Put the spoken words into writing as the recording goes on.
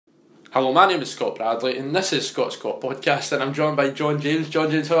Hello, my name is Scott Bradley and this is Scott Podcast, and I'm joined by John James. John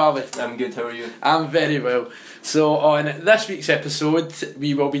James, how are we? I'm good, how are you? I'm very well. So on this week's episode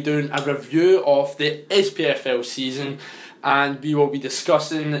we will be doing a review of the SPFL season, and we will be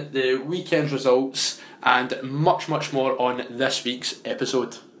discussing the weekend's results and much more on this week's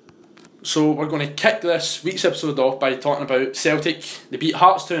episode. So we're going to kick this week's episode off by talking about Celtic. They beat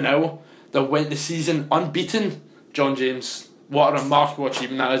Hearts 2-0. They went the season unbeaten. John James, what a remarkable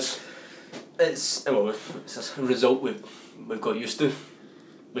achievement that is. It's a result we've got used to.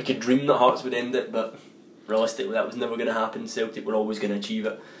 We could dream that Hearts would end it, but realistically that was never going to happen. Celtic were always going to achieve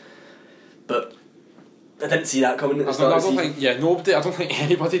it. But I didn't see that coming at the start of the season. I don't think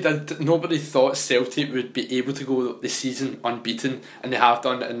anybody did. Nobody thought Celtic would be able to go the season unbeaten, and they have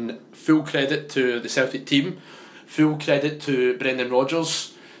done. And full credit to the Celtic team, full credit to Brendan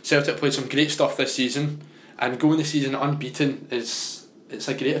Rodgers. Celtic played some great stuff this season, and going the season unbeaten it's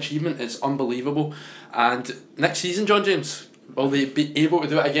a great achievement. It's unbelievable. And next season, John James, will they be able to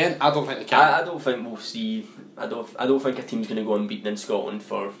do it again? I don't think they can. I don't think we'll see. I don't think a team's going to go unbeaten in Scotland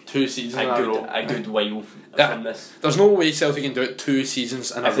for 2 seasons a good while from this. There's no way Celtic can do it 2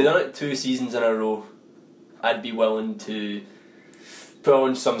 seasons in a row. If they done it 2 seasons in a row, I'd be willing to put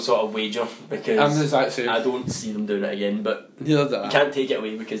on some sort of wager, because I don't see them doing it again. But neither do I. You can't take it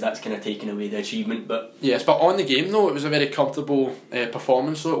away, because that's kind of taking away the achievement. But yes, but on the game though, it was a very comfortable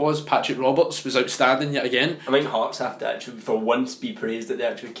performance. So it was. Patrick Roberts was outstanding yet again. I think Hearts have to actually, for once, be praised that they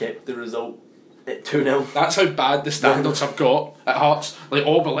actually kept the result at 2-0. That's how bad the standards have got at Hearts. Like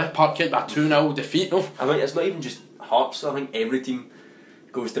Albion Park kept a 2-0 defeat. No, I think it's not even just Hearts. I think every team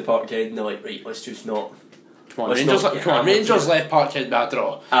goes to Parkhead and they're like, right, let's just not. Rangers left Parkhead by a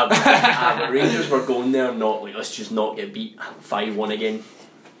draw. But Rangers were going there not like, let's just not get beat 5-1 again.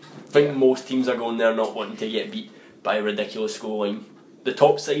 I think most teams are going there not wanting to get beat by a ridiculous scoreline. The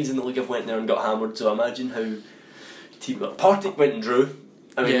top sides in the league have went there and got hammered, so imagine how Partick went and drew.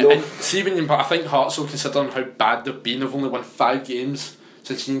 I think Hearts will, considering how bad they've been, they've only won 5 games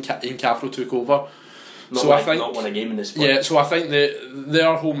since Ian Cathro took over. Not won a game in this sport. Yeah, so I think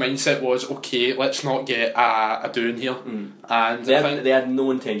their whole mindset was, okay, let's not get a doing here. And they had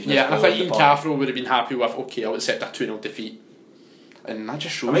no intention. Yeah, and I think Ian Cathro would have been happy with, okay, I'll accept a 2-0 defeat. And that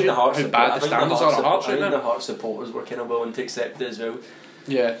just shows you how bad the standards are at Hearts right now. I think the Hearts supporters were kind of willing to accept it as well.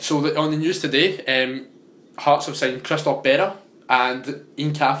 Yeah, so on the news today, Hearts have signed Christoph Berra, and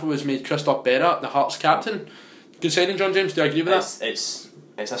Ian Cathro has made Christoph Berra the Hearts captain. Good signing, John James, do you agree with that? It's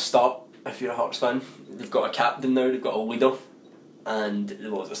a start if you're a Hearts fan. They've got a captain now, they've got a leader, and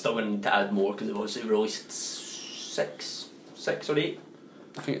they're still going to need to add more, because they've obviously released 6 or 8.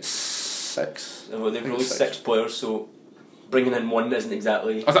 I think it's 6. They've released 6 players, so bringing in one isn't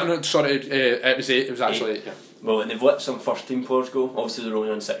exactly. It was 8. It was actually 8. Yeah. Well, and they've let some first team players go. Obviously, they're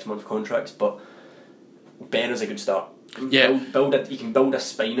only on 6-month contracts, but Berra's a good start. Yeah, you can build a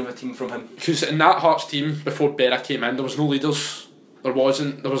spine of a team from him. Because in that Hearts team before Berra came in, there was no leaders. There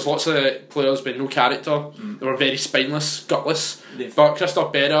was lots of players with no character. They were very spineless, gutless. But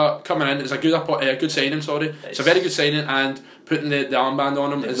Christoph Berra coming in is a good signing. It's a very good signing, and putting the armband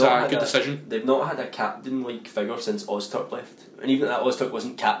on him is a good decision. They've not had a captain-like figure since Ozturk left, and even that Ozturk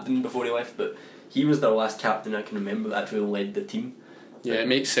wasn't captain before he left, but he was their last captain I can remember that actually led the team. Yeah, it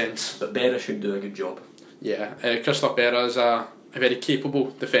makes sense. But Berra should do a good job. Yeah, Christoph Berra is a very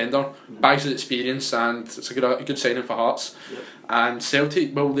capable defender, bags of experience, and it's a good signing for Hearts. Yep. And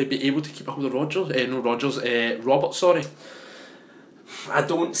Celtic, will they be able to keep a hold of Roberts? I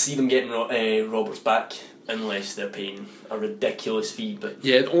don't see them getting Roberts back unless they're paying a ridiculous fee. But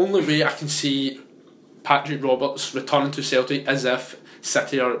yeah, the only way I can see Patrick Roberts returning to Celtic is if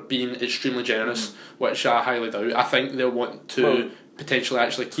City are being extremely generous, which I highly doubt. I think they'll want to potentially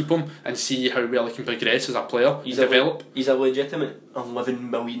actually keep him and see how well he can progress as a player. He's a legitimate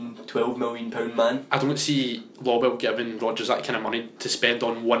 11 million, 12 million pound man. I don't see Lobel giving Rodgers that kind of money to spend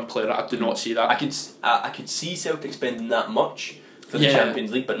on one player. I do not see that. I could see Celtic spending that much for the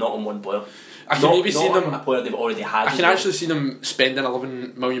Champions League, but not on one player. I can maybe see them a player they've already had. I can actually see them spending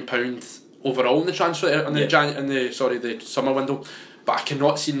 £11 million overall in the transfer in the summer window, but I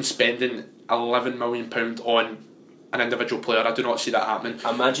cannot see them spending £11 million on an individual player. I do not see that happening.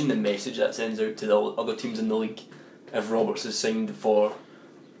 Imagine the message that sends out to the other teams in the league if Roberts is signed for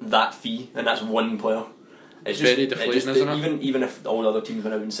that fee and that's one player. It's very deflating, isn't it? Even if all the other teams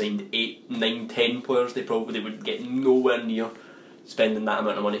went out and signed 8, 9, 10 players, they would get nowhere near spending that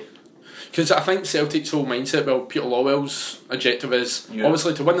amount of money. Because I think Celtic's whole mindset, Peter Lawwell's objective is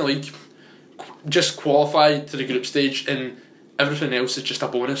obviously to win the league, just qualify to the group stage, and everything else is just a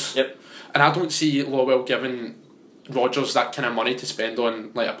bonus. Yep. And I don't see Lawwell giving Rodgers that kind of money to spend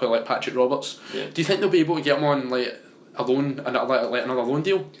on like a player like Patrick Roberts. Yeah. Do you think they'll be able to get him on like a loan, like another loan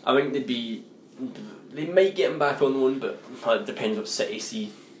deal? I think they might get him back on loan, but it depends what City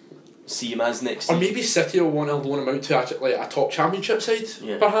see him as next Or season. maybe City will want to loan him out to like a top Championship side,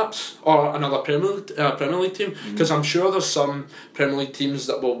 Yeah. perhaps, or another Premier League team. Because I'm sure there's some Premier League teams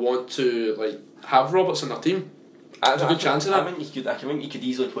that will want to like have Roberts in their team. There's a good chance of that. I think he could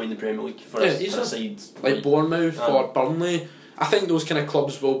easily play in the Premier League for Yeah, a easily. side Like Bournemouth or Burnley. I think those kind of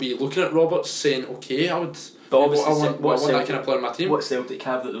clubs will be looking at Roberts saying, okay, I would. But obviously, I want that kind of player in my team. What Celtic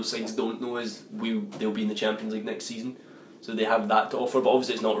have that those sides don't know is they'll be in the Champions League next season, so they have that to offer. But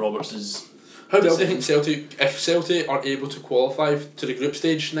obviously, it's not Roberts's. How well do you think if Celtic are able to qualify to the group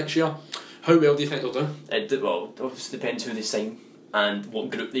stage next year, how well do you think they'll do? It obviously depends who they sign and what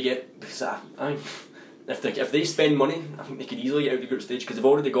group they get. Because I mean, if they spend money, I think they could easily get out of the group stage because they've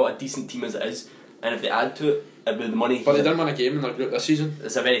already got a decent team as it is, and if they add to it with the money. But they didn't win a game in their group this season.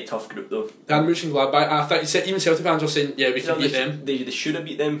 It's a very tough group though. They had Mönchengladbach. I think even Celtic fans were saying, yeah, we can beat them. They should have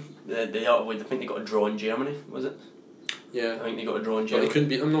beat them. I think they got a draw in Germany. Was it? Yeah. I think they got a draw in But Germany. they couldn't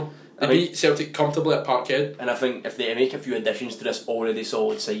beat them though. They beat Celtic comfortably at Parkhead. And I think if they make a few additions to this already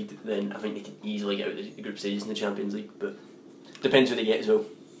solid side, then I think they can easily get out of the group stages in the Champions League. But depends who they get as well.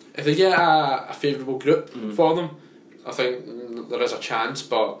 If they get a favourable group for them, I think there is a chance.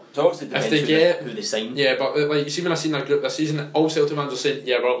 But so obviously if they get who they sign. Yeah, but like you see when I seen their group this season, all Celtic fans were saying,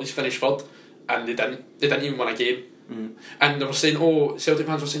 yeah, we'll at least finish third, and they didn't. They didn't even win a game. And they were saying, Celtic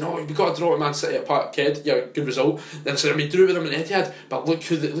fans were saying, we got a draw at Man City at Parkhead, yeah, good result. Then so we drew with them in Etihad, but look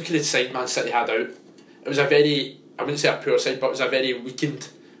at the side Man City had out. It was a very, I wouldn't say a poor side, but it was a very weakened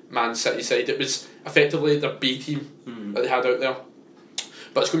Man City side. It was effectively their B team that they had out there.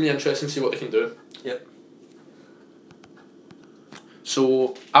 But it's going to be interesting to see what they can do. Yep.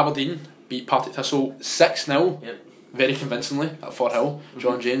 So Aberdeen beat Partick Thistle 6-0. Yep. Very convincingly at Fort Hill.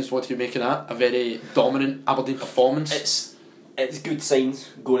 John James, what do you make of that? A very dominant Aberdeen performance. It's good signs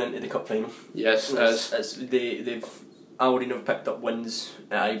going into the cup final. Yes, Aberdeen have picked up wins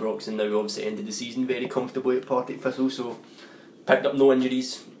at Ibrox and now obviously ended the season very comfortably at Partick Thistle. So picked up no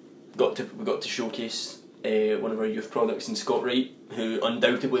injuries. We got to showcase one of our youth products in Scott Wright, who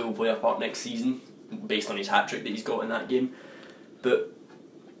undoubtedly will play a part next season based on his hat trick that he's got in that game. But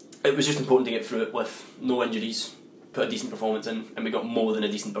it was just important to get through it with no injuries. Put a decent performance in, and we got more than a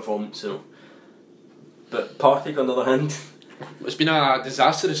decent performance. So, but Partick, on the other hand, it's been a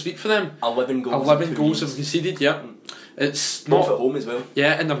disastrous week for them. 11 goals. 11 goals have conceded. Yeah, it's both not at home as well.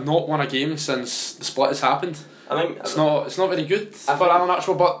 Yeah, and they've not won a game since the split has happened. I mean, it's not very good for Alan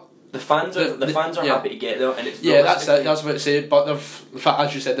Archibald, but the fans are happy to get there, and it's that's it. That's what I say. But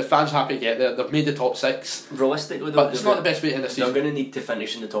as you said, the fans are happy to get there. They've made the top 6. Realistically, but it's not the best way to end the season. They're going to need to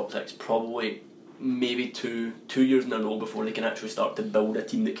finish in the top 6 probably. Maybe two years in a row before they can actually start to build a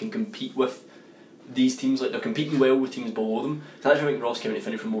team that can compete with these teams. Like they're competing well with teams below them. So actually I think Ross County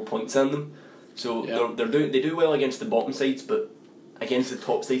finish with more points than them. So they do well against the bottom sides, but against the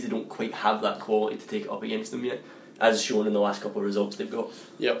top sides they don't quite have that quality to take it up against them yet, as shown in the last couple of results they've got.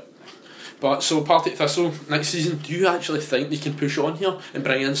 Yep. But so Partick Thistle next season, do you actually think they can push on here and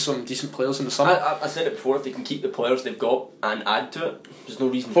bring in some decent players in the summer? I said it before, if they can keep the players they've got and add to it, there's no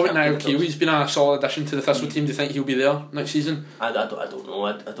reason. What about Niall Keely's been a solid addition to the Thistle team? Do you think he'll be there next season? I don't know. I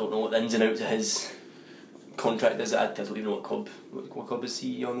don't know what the ins and outs of his contract is. I don't even know what club is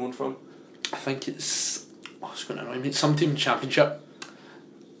he on loan from? I think it's going to annoy me. It's some team Championship.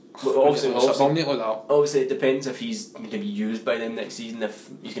 Well, obviously, it it depends if he's going to be used by them next season. If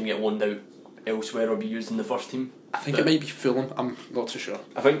he's going to get loaned out elsewhere or be used in the first team. I think it might be Fulham. I'm not too sure.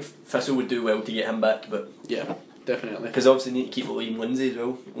 I think Thistle would do well to get him back, but yeah, definitely. Because obviously they need to keep Liam Lindsay as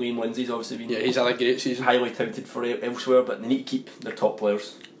well. Liam Lindsay's obviously been he's had a great season. Highly touted for elsewhere, but they need to keep their top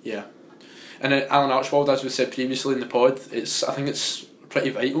players. Yeah, and Alan Archibald, as we said previously in the pod, I think it's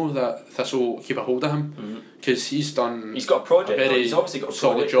pretty vital that Thistle keep a hold of him because he's got a project. He's obviously got a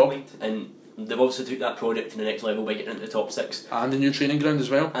solid job, and they've obviously took that project to the next level by getting into the top 6 and the new training ground as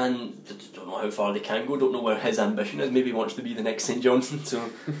well. And don't know how far they can go. Don't know where his ambition is. Maybe he wants to be the next St Johnstone. So,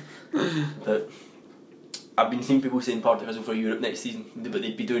 but I've been seeing people saying Partick Thistle for Europe next season, but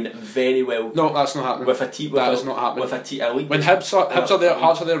they'd be doing it very well. No, that's not happening. That is not happening. With a league. When Hibs are there,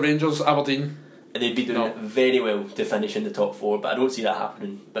 Hearts are there, Rangers, Aberdeen. They'd be doing it very well to finish in the top 4, but I don't see that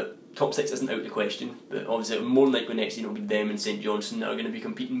happening. But top 6 isn't out of the question. But obviously, more than likely next season it'll be them and St Johnstone that are going to be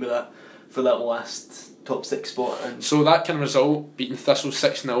competing with that for that last top 6 spot. And So that kind of result, beating Thistle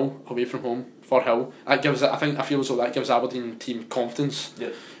 6-0 away from home for Hill, that gives it. I feel as though that gives Aberdeen team confidence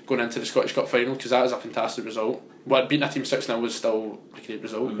going into the Scottish Cup final, because that is a fantastic result. Well, beating a team 6-0 was still a great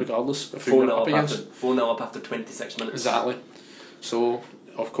result, regardless of who you're up against. 4-0 up after 26 minutes. Exactly. So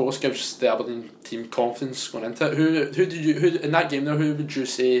of course gives the Aberdeen team confidence going into it. Who in that game there? Who would you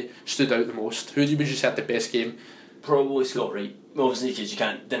say stood out the most? Who would you say had the best game? Probably Scott Wright. Obviously, because you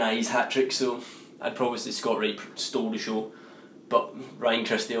can't deny his hat trick, so I'd probably say Scott Wright stole the show. But Ryan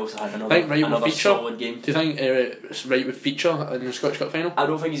Christie also had another solid game. Do you think Wright would feature in the Scottish Cup final? I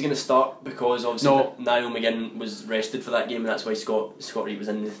don't think he's going to start, because obviously Niall McGinn was rested for that game, and that's why Scott Wright was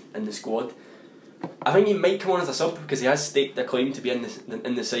in the squad. I think he might come on as a sub, because he has staked a claim to be in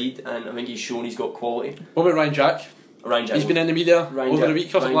the side, and I think he's shown he's got quality. What about Ryan Jack? He's been in the media over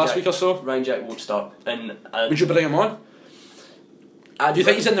the last week or so. Ryan Jack won't start. And would you bring him on? Do you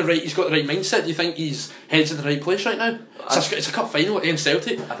think he's got the right mindset? Do you think he's heads in the right place right now? It's a cup final against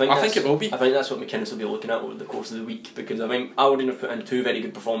Celtic. I think it will be. I think that's what McInnes will be looking at over the course of the week, because I think Aberdeen have put in 2 very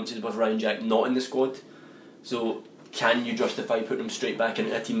good performances with Ryan Jack not in the squad. So can you justify putting him straight back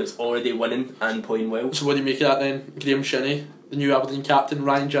into a team that's already winning and playing well? So what do you make of that then? Graham Shinnie, the new Aberdeen captain,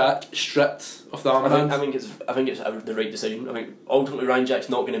 Ryan Jack stripped of the armband. I think it's the right decision. I think ultimately Ryan Jack's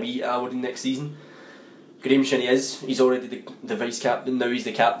not going to be at Aberdeen next season. Graham Shinnie is. He's already the vice captain. Now he's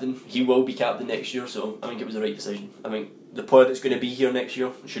the captain. He will be captain next year. So I think it was the right decision. I think the player that's going to be here next year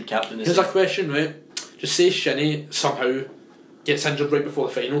should captain this. Here's a question, right? Just say Shinnie somehow gets injured right before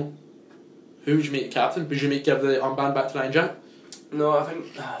the final. Who would you make the captain? Would you give the armband back to Ryan Jack? No, I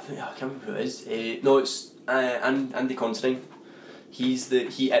think I can't remember who it is. No, it's Andy Considine.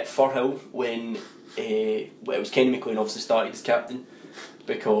 He at Firhill when it was Kenny McLean obviously started as captain,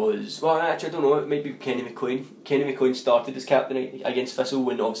 because actually I don't know, it might be Kenny McLean. Kenny McLean started as captain against Thistle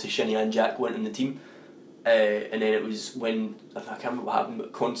when obviously Shinnie and Jack weren't in the team, and then it was when I can't remember what happened,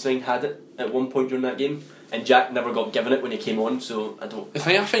 but Considine had it at one point during that game. And Jack never got given it when he came on, so I don't. The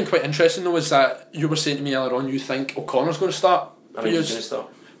thing I find quite interesting though is that you were saying to me earlier on you think O'Connor's going to start. I think he's going to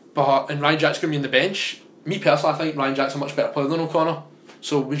start. And Ryan Jack's going to be on the bench. Me personally, I think Ryan Jack's a much better player than O'Connor.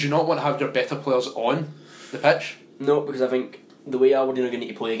 So would you not want to have your better players on the pitch? No, because I think the way Aberdeen are going to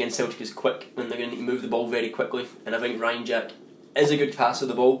need to play against Celtic is quick, and they're going to need to move the ball very quickly. And I think Ryan Jack is a good passer of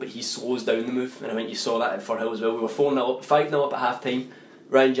the ball, but he slows down the move. And I think you saw that at Firhill as well. We were 4-0 up, 5-0 up at half time.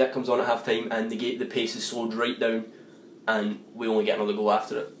 Ryan Jack comes on at half time and the pace is slowed right down, and we only get another goal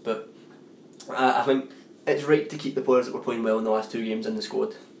after it. But I think it's right to keep the players that were playing well in the last 2 games in the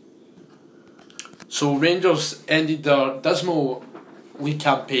squad. So Rangers ended their dismal league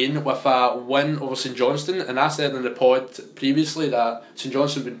campaign with a win over St Johnstone, and I said in the pod previously that St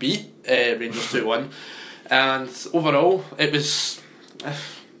Johnstone would beat Rangers 2-1, and overall it was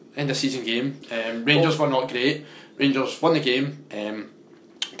end of season game. Rangers were not great. Rangers won the game.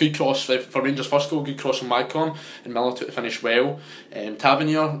 Good cross for Rangers' first goal, good cross from Magcom, and Miller took the finish well.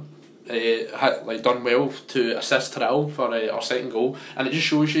 Tavernier had done well to assist Terrell for our second goal, and it just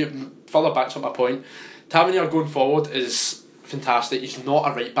shows you, further backs up my point, Tavernier going forward is fantastic. He's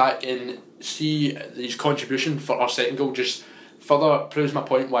not a right back, and see his contribution for our second goal just further proves my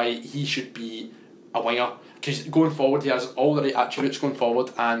point why he should be a winger. Because going forward, he has all the right attributes going forward,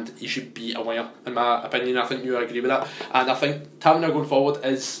 and he should be a winger, in my opinion. I think you agree with that. And I think Tavernier going forward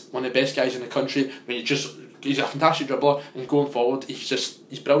is one of the best guys in the country. I mean, he's a fantastic dribbler, and going forward, he's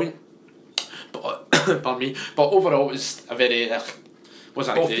brilliant. But pardon me. But overall, it was a very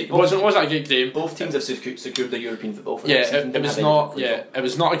wasn't a great game. Both teams have secured the European football. For it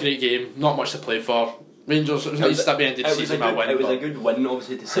was not a great game. Not much to play for. Rangers, at least at the end of the season, it was a good win,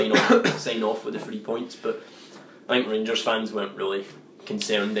 obviously, to sign off with the 3 points. But I think Rangers fans weren't really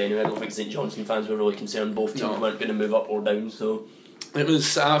concerned anyway. I don't think St Johnstone fans were really concerned. Both teams weren't going to move up or down. So it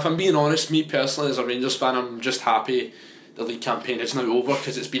was. If I'm being honest, me personally as a Rangers fan, I'm just happy the league campaign is now over,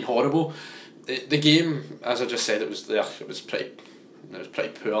 because it's been horrible. The game, as I just said, it was pretty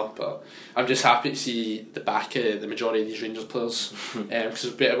poor, but I'm just happy to see the back of the majority of these Rangers players, because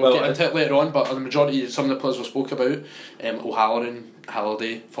we'll get into it later on, but the majority, some of the players we spoke about, O'Halloran,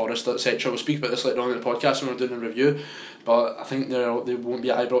 Halliday, Forrester, etc. We'll speak about this later on in the podcast when we're doing a review, but I think they won't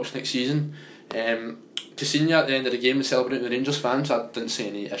be at Ibrox next season. Cassini at the end of the game celebrating the Rangers fans, I didn't see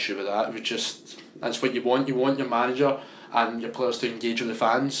any issue with that. It was just, that's what you want your manager and your players to engage with the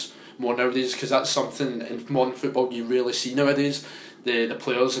fans more nowadays, because that's something in modern football you rarely see nowadays. The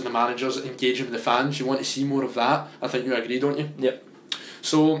players and the managers engaging with the fans. You want to see more of that. I think you agree, don't you? Yep.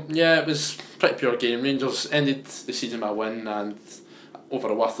 So yeah, it was a pretty pure game. Rangers ended the season by a win, and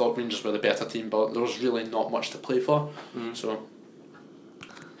overall I thought Rangers were the better team, but there was really not much to play for. So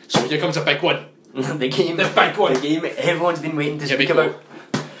So here comes a big one. The The big one. The game everyone's been waiting to Here we speak go. about.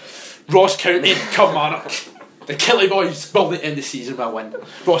 Ross County, Kilmarnock. The Killie boys will end the season with a win.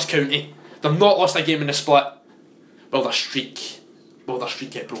 Ross County, they've not lost a game in the split. Will their streak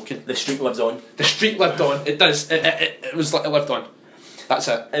get broken? The streak lives on. The streak lived on. It does. It was like it lived on. That's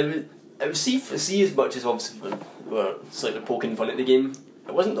it. It was see as much as obviously we're slightly poking fun at the game.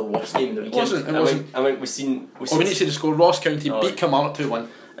 It wasn't the worst game of the weekend. It wasn't. I think we've seen. We need to see the score. Ross County beat Kilmarnock 2-1.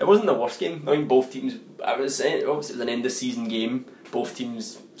 It wasn't the worst game. I think both teams. I was saying obviously it was an end of season game. Both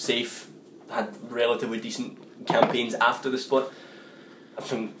teams safe, had relatively decent campaigns after the split. I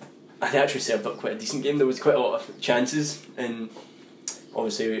think I actually served up quite a decent game. There was quite a lot of chances, and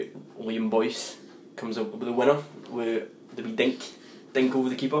obviously Liam Boyce comes up with the winner with the wee dink over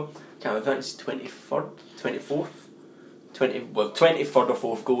the keeper. Can't remember if it's 23rd, 24th, 23rd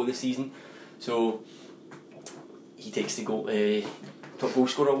or 4th goal of the season. So he takes the top goal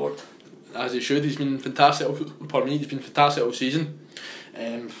scorer award. As he should. He's been fantastic. He's been fantastic all season.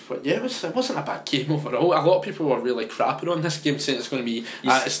 But yeah, it wasn't a bad game overall. A lot of people were really crapping on this game, saying it's going to be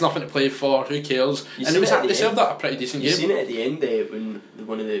it's nothing to play for. Who cares? And they served that a pretty decent game. You seen it at the end when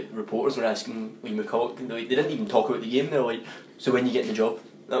one of the reporters were asking Lee McCulloch. They didn't even talk about the game. They were like, "So when you get the job?"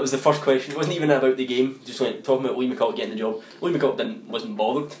 That was the first question. It wasn't even about the game. Just like talking about Lee McCulloch getting the job. Lee McCulloch wasn't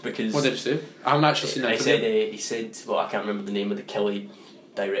bothered because. What did he say? I haven't actually seen that. He said, well, I can't remember the name of the Killie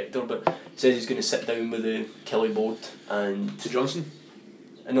director, but he says he's going to sit down with the Killie board and. To Johnson.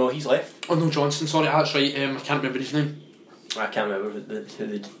 No, he's left. Oh no, Johnson. Sorry, that's right. I can't remember his name. I can't remember who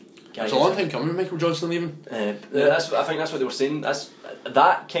the guy. It's a long time coming. Michael Johnson leaving. I think that's what they were saying.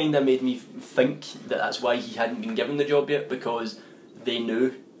 That kind of made me think that's why he hadn't been given the job yet, because they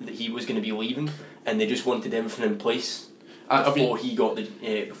knew that he was going to be leaving, and they just wanted everything in place before he got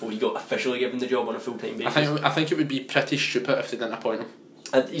officially given the job on a full-time basis. I think it would be pretty stupid if they didn't appoint him.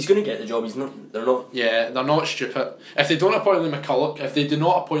 He's going to get the job. They're not. Yeah, they're not stupid. If they don't appoint Lee McCulloch, if they do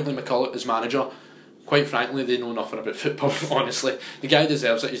not appoint Lee McCulloch as manager, quite frankly, they know nothing about football. Honestly, the guy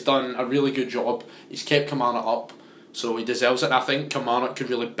deserves it. He's done a really good job. He's kept Kilmarnock up, so he deserves it. And I think Kilmarnock could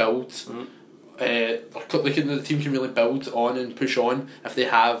really build. The team can really build on and push on if they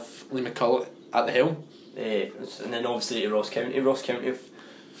have Lee McCulloch at the helm. And then obviously to Ross County. Ross County have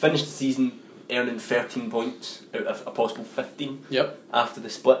finished the season earning 13 points out of a possible 15. Yep. After the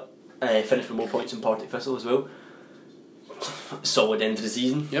split, finished with more points than Partick Thistle as well. Solid end to the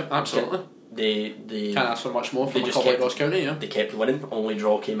season. Yep, absolutely. They can't ask for much more from a club like Ross County. Yeah. They kept winning. Only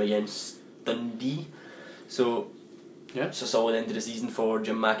draw came against Dundee. So yeah, it's a solid end to the season for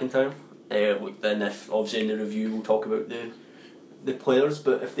Jim McIntyre. Then if obviously in the review we'll talk about the players,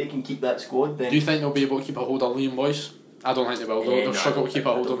 but if they can keep that squad, then do you think they'll be able to keep a hold of Liam Boyce? I don't think they will. They'll struggle to keep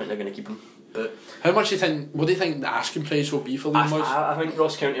a hold of him. I don't think they're going to keep him. But how much do you think? What do you think the asking price will be for Liam Boyce? I think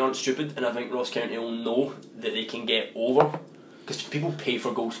Ross County aren't stupid, and I think Ross County will know that they can get over, because people pay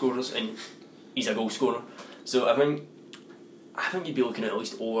for goal scorers, and he's a goal scorer. So I think you'd be looking at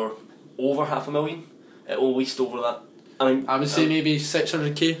least over $500,000, at least over that. I would say maybe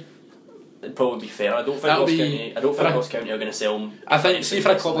 600k. It'd probably be fair. I don't think Ross County are going to sell him. I think, see,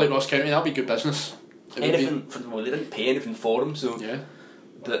 for a club like Ross County, that'll be good business. They didn't pay anything for him, so yeah,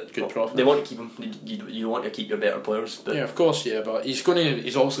 good profit. They want to keep him. You want to keep your better players, but yeah, of course, yeah. But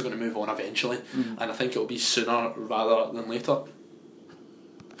he's also going to move on eventually, and I think it'll be sooner rather than later.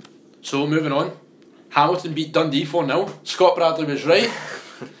 So moving on, Hamilton beat Dundee 4-0. Scott Bradley was right.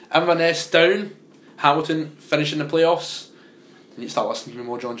 Inverness down. Hamilton finishing the playoffs. You need to start listening to me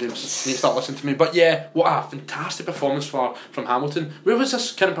more, John James. You need to start listening to me. But yeah, what a fantastic performance from Hamilton. Where was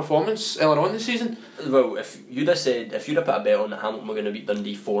this kind of performance earlier on this season? Well, if you'd have put a bet on that Hamilton were going to beat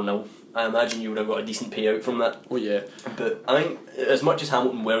Dundee 4-0, I imagine you would have got a decent payout from that. Oh yeah. But I think as much as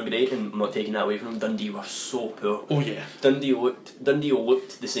Hamilton were great, and I'm not taking that away from them, Dundee were so poor. Oh yeah. Dundee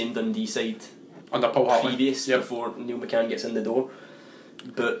looked the same Dundee side under Paul Hartley before Neil McCann gets in the door.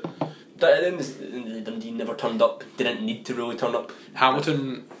 But Dundee never turned up. Didn't need to really turn up.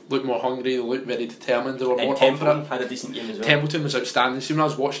 Hamilton looked more hungry. They looked very determined. They were more confident. Had a decent game as well. Templeton was outstanding. See, when I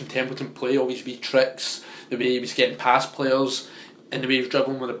was watching Templeton play, all these wee tricks, the way he was getting past players, and the way he was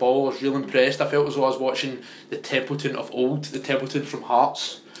dribbling with the ball, I was real impressed. I felt as though I was watching the Templeton of old, the Templeton from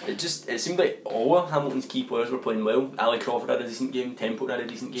Hearts. It seemed like all of Hamilton's key players were playing well. Ali Crawford had a decent game. Templeton had a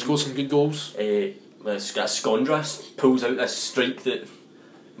decent game. Scored some good goals. Skondras pulls out a strike that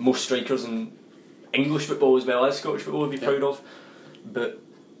most strikers in English football as well as Scottish football would be proud of. But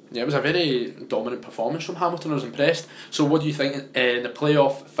yeah, it was a very dominant performance from Hamilton. I was impressed. So what do you think in the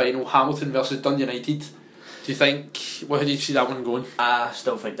playoff final, Hamilton versus Dundee United? Do you think, how do you see that one going? I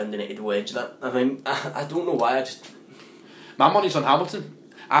still think Dundee United will edge that. I mean, I don't know why, my money's on Hamilton.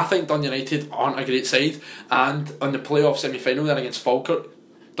 I think Dundee United aren't a great side, and on the playoff semi-final there against Falkirk,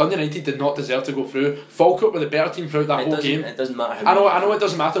 Dundee United did not deserve to go through. Falkirk were the better team throughout that whole game. It doesn't matter. I know it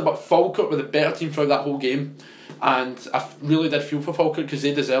doesn't matter, but Falkirk were the better team throughout that whole game, and I really did feel for Falkirk because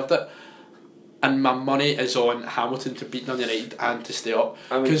they deserved it. And my money is on Hamilton to beat Dundee United and to stay up.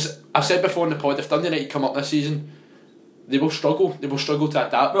 Because I've said before in the pod, if Dundee United come up this season, they will struggle. They will struggle to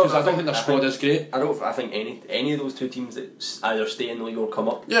adapt because I don't think their squad is great. I think any of those two teams that either stay in the league or come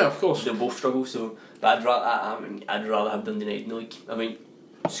up. Yeah, of course. They'll both struggle. So, but I'd rather have Dundee United in the league. I mean,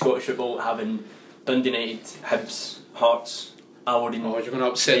 Scottish football having Dundee United, Hibs, Hearts, Aberdeen. Oh, you're going to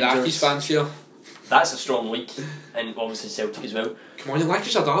upset the Accies fans here. That's a strong league, and obviously Celtic as well. Come on, you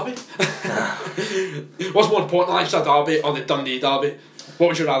Lancashire derby. What's more important, Lancashire derby or the Dundee derby? What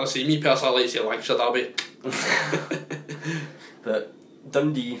would you rather see? Me personally, I like to see Lancashire derby. But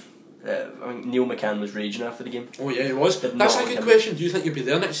Dundee, I mean, Neil McCann was raging after the game. Oh yeah, he was. That's a good question. Do you think he'll be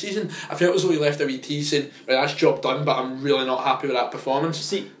there next season? I felt as though he left a wee tease saying, right, that's job done, but I'm really not happy with that performance.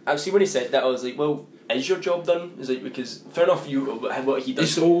 See when he said that, I was like, well, is your job done? Is it because fair enough, what he did.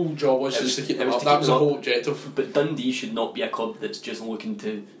 His whole job was just to keep them up. That was the whole objective. But Dundee should not be a club that's just looking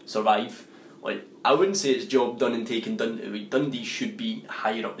to survive. Like, I wouldn't say it's job done in taking Dundee. Dundee should be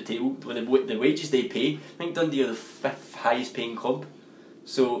higher up the table with the wages they pay. I think Dundee are the 5th highest paying club,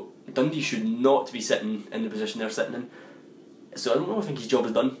 so Dundee should not be sitting in the position they're sitting in. So I think his job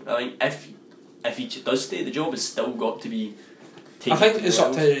is done. I think if he does stay, the job has still got to be. I think it's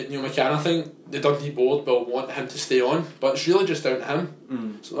up to Neil McCann. I think the Dundee board will want him to stay on, but it's really just down to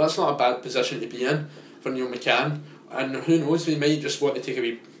him. So that's not a bad position to be in for Neil McCann. And who knows, he might just want to take a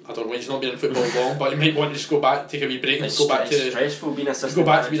wee. I don't know, he's not been in football long, but he might want to just go back, take a wee break, and go back to stressful being assistant. Go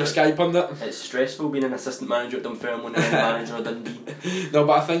back to being a Sky pundit. It's stressful being an assistant manager at Dunfermline and a manager at Dundee. No,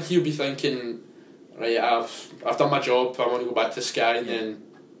 but I think he'll be thinking, right, I've done my job. I want to go back to Sky and then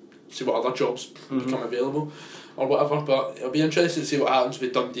see what other jobs become available or whatever. But it'll be interesting to see what happens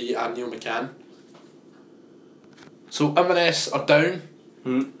with Dundee and Neil McCann. So Inverness are down.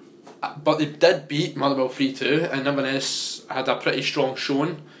 But they did beat Motherwell 3-2, and Inverness had a pretty strong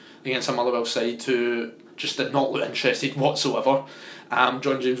showing against a Motherwell side who just did not look interested whatsoever. John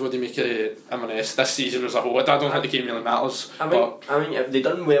James, what do you make of Inverness this season as a whole? I don't think the game really matters. I mean, they've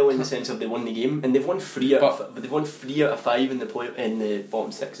done well in the sense of they won the game, and they've won 3 out of 5 in the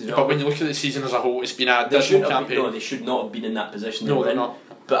bottom 6 as well. But when you look at the season as a whole, it's been a dismal campaign. They should not have been in that position. No, they're not.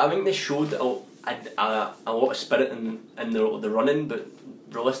 But I think they showed a lot of spirit in the running, but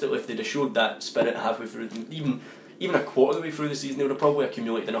realistically, if they'd have showed that spirit halfway through, even a quarter of the way through the season, they would have probably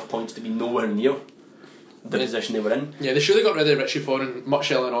accumulated enough points to be nowhere near the position they were in. Yeah, they should have got rid of Richie Foran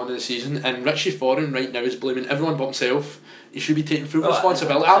much earlier on in the season, and Richie Foran right now is blaming everyone but himself. He should be taking full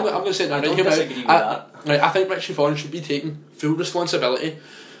responsibility. I'm going to say that right I think Richie Foran should be taking full responsibility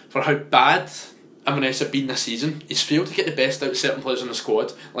for how bad Inverness have been this season. He's failed to get the best out of certain players in the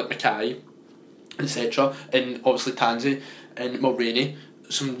squad, like Mackay, etc., and obviously Tansey and Mulroney.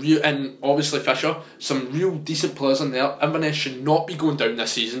 And obviously Fisher, some real decent players in there. Inverness should not be going down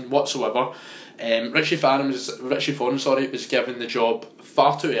this season whatsoever. Richie Foran was given the job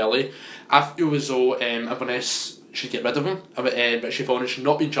far too early. I feel as though Inverness should get rid of him. Richie Foran should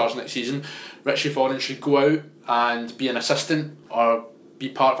not be in charge next season. Richie Foran should go out and be an assistant or be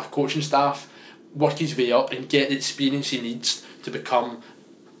part of a coaching staff, work his way up and get the experience he needs to become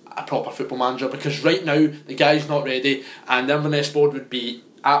a proper football manager, because right now the guy's not ready, and the Inverness board would be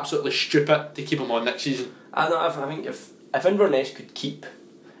absolutely stupid to keep him on next season. I think if Inverness could keep,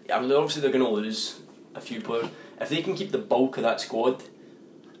 I mean, obviously they're going to lose a few players. If they can keep the bulk of that squad,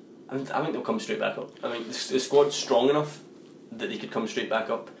 I think they'll come straight back up. I mean, the squad's strong enough that they could come straight back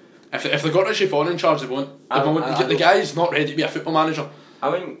up. If they've got Richie Foran in charge, they won't. The guy's not ready to be a football manager. I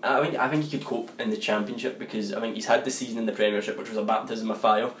think he could cope in the Championship, because I think he's had the season in the Premiership, which was a baptism of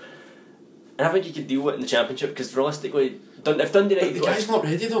fire, and I think he could deal with it in the Championship, because realistically, if Dundee United, the guy's not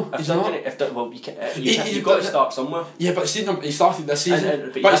ready though. He's not. You've got to start somewhere. Yeah, but he started this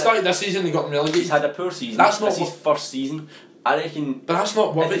season. He got him relegated. He's had a poor season. That's not his first season. I reckon. But that's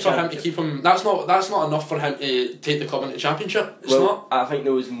not worth it for him to keep him. That's not enough for him to take the club into the Championship. It's not. I think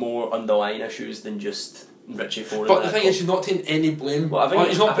there was more underlying issues than just Richie Foran. But the thing is, he's not taking any blame. Well,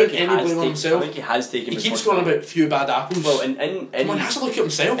 he's not putting any blame on himself. I think he has taken. He keeps going about a few bad apples. Well, he has to look at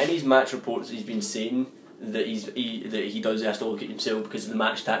himself. In his match reports, he's been saying that he does have to look at himself because the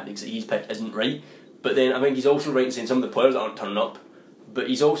match tactics that he's picked isn't right. But then I think he's also right in saying some of the players aren't turning up. But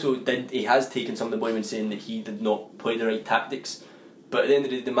he has taken some of the blame in saying that he did not play the right tactics. But at the end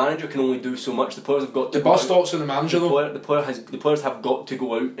of the day, the manager can only do so much. The players have got to. The bus stops on the manager though. The players have got to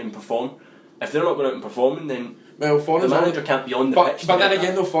go out and perform. If they're not going out and performing, then Well, The Foreigners manager can't be on the but pitch. then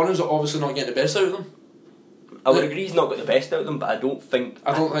again, though, Foreigners are obviously not getting the best out of them. I would agree he's not got the best out of them, but I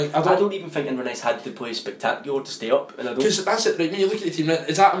don't even think Inverness had to play spectacular to stay up, and I don't. Because that's it, right? When you look at the team, right,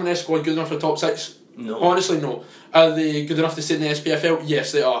 is that Inverness squad good enough for the top 6? No. Honestly, no. Are they good enough to stay in the SPFL?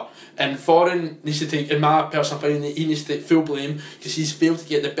 Yes, they are. And Foreign needs to take, in my personal opinion, he needs to take full blame because he's failed to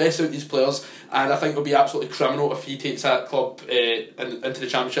get the best out of these players, and I think it'll be absolutely criminal if he takes that club into the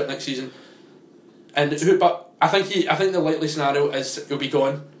Championship next season. And but I think the likely scenario is he'll be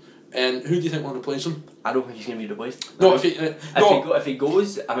gone. And who do you think will replace him? I don't think he's going to be replaced. No, if he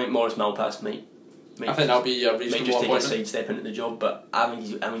goes, I think Morris Malpass might I think that'll be a reasonable might just take a appointment. sidestep into the job, but I think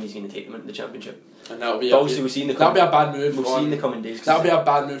he's going to take them into the Championship. And that'll be obviously we'll see in the that'll be a bad move. We'll see in the coming days. That'll be a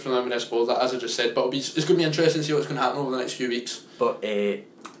bad move from the Inverness board, as I just said. But it's going to be interesting to see what's going to happen over the next few weeks. But the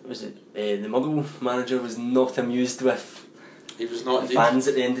Motherwell manager was not amused with. He was not indeed. Fans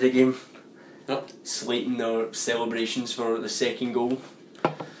at the end of the game. Nope. Slating their celebrations for the second goal.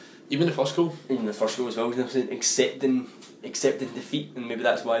 Even the first goal. Even the first goal as well. Accepting defeat, and maybe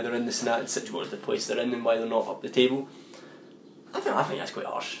that's why they're in the situation, the place they're in, and why they're not up the table. I think that's quite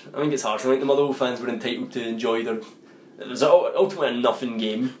harsh. I think it's harsh. I think the Motherwell fans were entitled to enjoy their. It was ultimately a nothing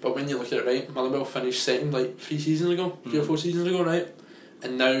game. But when you look at it, right, Motherwell finished second like 3 seasons ago, 3 or 4 seasons ago, right?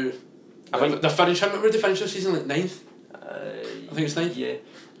 And now I think they're finishing. Where did they finish this season? Like 9th. I think it's 9th. Yeah,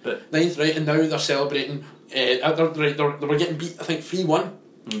 but 9th, right? And now they're celebrating. They were getting beat. I think 3-1.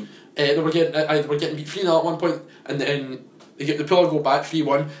 They were getting beat 3-0 at one point, and then the Pillar go back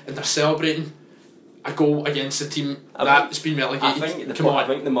 3-1, and they're celebrating a goal against the team that's been relegated. I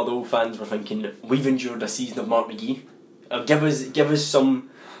think the Motherwell fans were thinking, we've endured a season of Mark McGee. Give us some.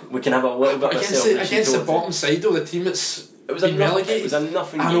 We can have a little bit of celebration against the bottom side though, the team that's been relegated. It was a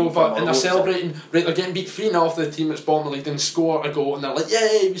nothing. I know, but and they're celebrating. Right, they're getting beat 3-0 off the team that's bottom of the league, then score a goal, and they're like,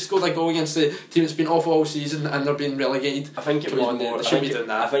 "Yay, we scored a goal against the team that's been awful all season, and they're being relegated." I think it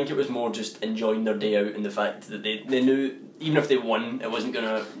was more just enjoying their day out, and the fact that they knew even if they won, it wasn't going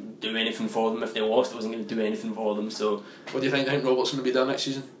to do anything for them. If they lost, it wasn't going to do anything for them. So, what do you think? I think Robert's going to be there next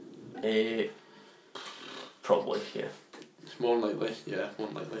season. Probably, yeah. More than likely, yeah, more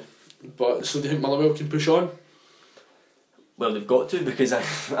than likely. But so do you think Motherwell can push on? Well, they've got to, because I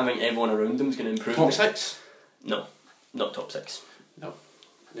think everyone around them is going to improve. Top 6? No, not top 6. No,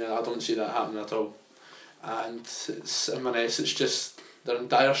 yeah, I don't see that happening at all. And it's Inverness. It's just they're in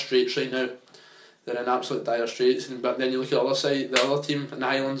dire straits right now. They're in absolute dire straits. But then you look at the other side, the other team in the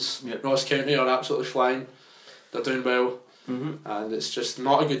Highlands, yep. Ross County are absolutely flying. They're doing well, and it's just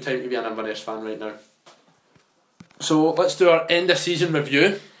not a good time to be an Inverness fan right now. So let's do our end of season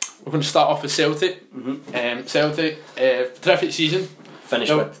review. We're going to start off with Celtic. Celtic, terrific season.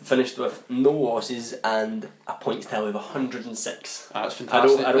 Finished with no losses and a points tally of 106. That's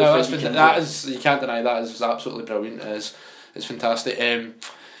fantastic. You can't deny that. Is absolutely brilliant. It's fantastic.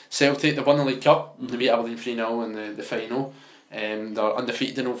 Celtic, they won the League Cup. They beat Aberdeen 3-0 in the final. They're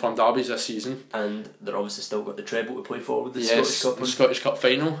undefeated in Old Firm derbies this season, and they're obviously still got the treble to play for with the Scottish Cup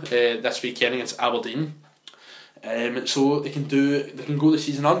final this weekend against Aberdeen. So they can go the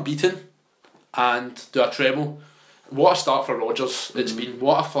season unbeaten and do a treble. What a start for Rodgers it's been.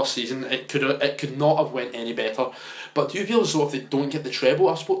 What a first season. It could not have went any better. But do you feel as though if they don't get the treble,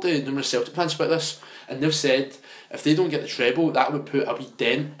 I spoke to numerous Celtic fans about this, and they've said if they don't get the treble, that would put a wee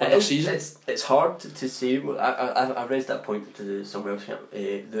dent in their season. It's hard to say. I raised that point to somewhere else,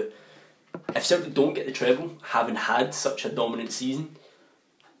 that if Celtic don't get the treble, having had such a dominant season,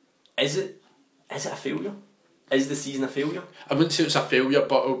 is it a failure? Is the season a failure? I wouldn't say it's a failure,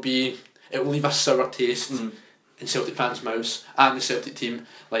 but it will leave a sour taste in Celtic fans' mouths and the Celtic team.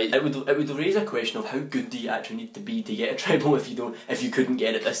 Like it would raise a question of how good do you actually need to be to get a treble if you couldn't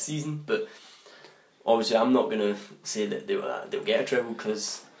get it this season. But obviously, I'm not gonna say that they'll get a treble,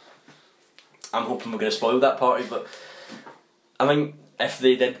 because I'm hoping we're gonna spoil that party. But I think if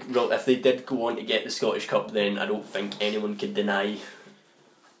they did go on to get the Scottish Cup, then I don't think anyone could deny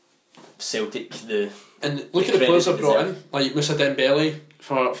Celtic and look at the players they've brought in, like Moussa Dembele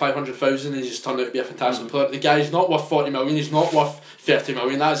for 500,000. He's just turned out to be a fantastic player. The guy's not worth 40 million. He's not worth 30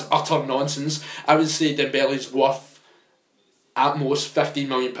 million. That is utter nonsense. I would say Dembele's worth at most 15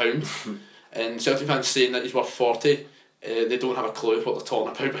 million pounds, and Celtic fans saying that he's worth 40. They don't have a clue what they're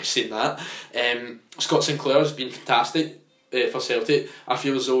talking about by saying that. Scott Sinclair has been fantastic for Celtic. I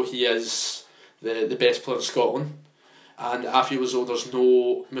feel as though he is the best player in Scotland. And I feel as though there's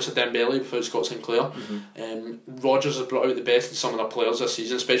no Moussa Dembele without Scott Sinclair. Rodgers has brought out the best in some of their players this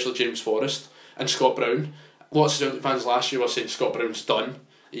season, especially James Forrest and Scott Brown. Lots of Celtic fans last year were saying Scott Brown's done.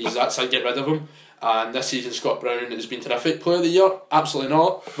 That's like, get rid of him. And this season Scott Brown has been terrific. Player of the year? Absolutely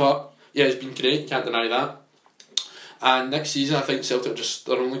not. But yeah, he's been great, can't deny that. And next season, I think Celtic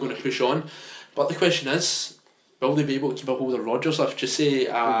they're only going to push on. But the question is, will they be able to keep a hold of Rodgers? If just say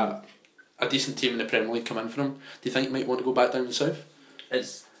a decent team in the Premier League come in for him, do you think he might want to go back down the south?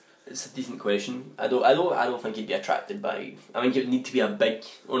 It's a decent question. I don't think he'd be attracted by. I think it would need to be a big,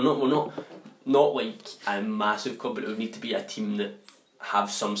 or not like a massive club, but it would need to be a team that have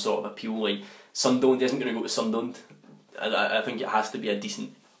some sort of appeal. Like Sunderland isn't going to go to Sunderland. I think it has to be a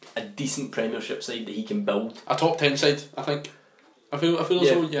decent Premiership side that he can build. A top 10 side, I think. I feel as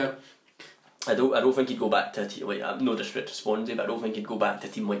though, yeah. I don't think he'd go back to a team like, no disrespect to Swansea, but I don't think he'd go back to a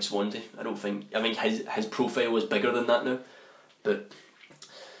team like Swansea. I think his profile is bigger than that now. But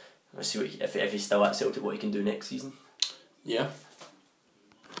let's see if he's still at Celtic, what he can do next season. Yeah.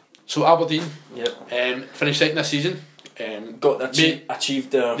 So Aberdeen, yep. Finished second this season.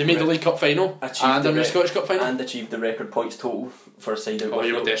 Achieved their. They made the League Cup final and the Scottish Cup final and achieved the record points total for a side out. Oh,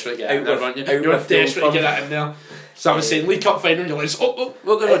 you were desperate to get it in there, weren't you? You were desperate to get that in there. So I was saying League Cup final, and you're like,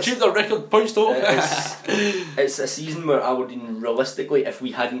 we're going to achieve the record points total. It's a season where Aberdeen, realistically, if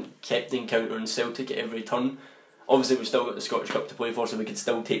we hadn't kept encountering Celtic at every turn, obviously we've still got the Scottish Cup to play for, so we could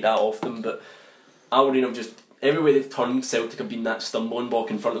still take that off them. But Aberdeen have just, everywhere they've turned, Celtic have been that stumbling block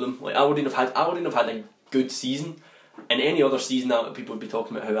in front of them. Like Aberdeen have had a good season. In any other season now, people would be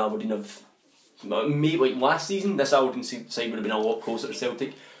talking about how Aberdeen have, maybe like last season, this Aberdeen side would have been a lot closer to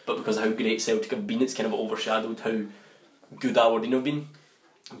Celtic, but because of how great Celtic have been, it's kind of overshadowed how good Aberdeen have been.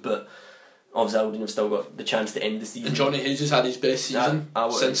 But obviously Aberdeen have still got the chance to end the season. And Johnny Hayes has had his best season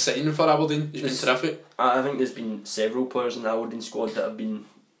since signing for Aberdeen. He's been terrific. I think there's been several players in the Aberdeen squad that have been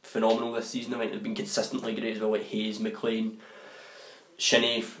phenomenal this season. I think they've been consistently great as well, like Hayes, McLean,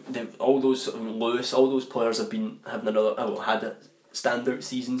 Shinnie, all those Lewis, all those players have been having had standout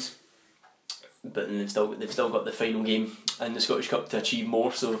seasons, but they've still got the final game in the Scottish Cup to achieve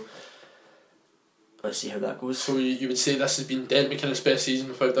more. So let's see how that goes. So you would say this has been Dent McKinnon's best season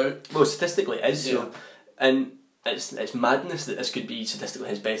without doubt? Well, statistically it is. Yeah. So, and it's madness that this could be statistically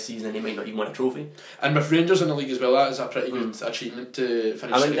his best season and he might not even win a trophy. And with Rangers in the league as well, that is a pretty good achievement to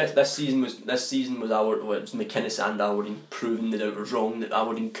finish. I think this season was McInnes and Aberdeen proving the doubters wrong that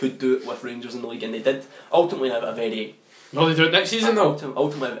Aberdeen could do it with Rangers in the league, and they did ultimately have a very. Will they do it next season though?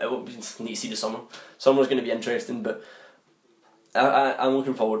 Ultimately, it will be need to see the summer. Summer's going to be interesting, but I'm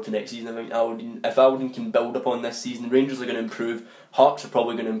looking forward to next season. I think if Aberdeen can build upon this season, Rangers are going to improve. Hearts are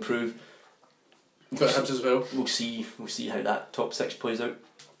probably going to improve. Got Hibs as well. We'll see how that top 6 plays out.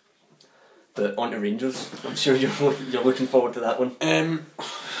 But on to Rangers. I'm sure you're looking forward to that one.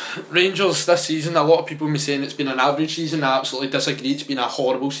 Rangers this season, a lot of people have been saying it's been an average season. I absolutely disagree. It's been a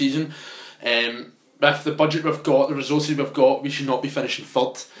horrible season. With the budget we've got, the resources we've got, we should not be finishing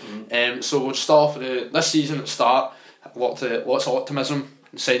third. So we'll start off this season at the start. Lots of optimism.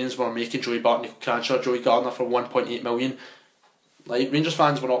 Signings were making Joey Barton, Nico Cancher, Joey Gardner for 1.8 million. Like Rangers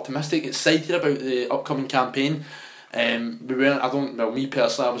fans were optimistic, excited about the upcoming campaign. We weren't. Me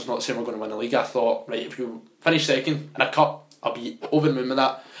personally, I was not saying we're going to win the league. I thought, right, if we finish second in a cup, I'll be over the moon with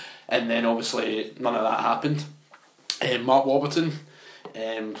that. And then obviously none of that happened. Mark Warburton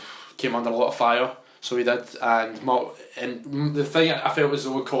came under a lot of fire, so he did. And the thing I felt was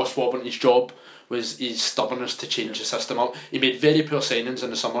what cost Warburton his job was his stubbornness to change the system up. He made very poor signings in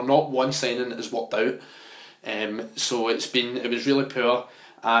the summer. Not one signing has worked out. So it was really poor,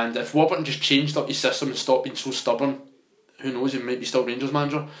 and if Warburton just changed up his system and stopped being so stubborn, who knows, he might be still Rangers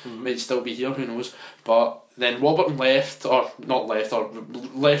manager, might still be here, who knows. But then Warburton left or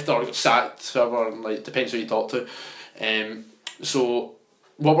got sacked, whoever, depends who you talk to. So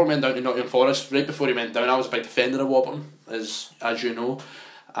Warburton went down to Nottingham Forest. Right before he went down, I was a big defender of Warburton, as you know,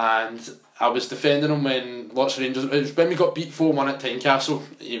 and I was defending him when lots of Rangers. It was when we got beat 4-1 at Tynecastle.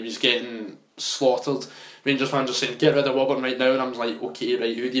 He was getting slaughtered. Rangers fans were saying get rid of Warburton right now, and I was like, okay,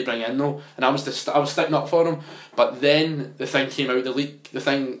 right, who do you bring in though? And I was sticking up for him, but then the thing came out,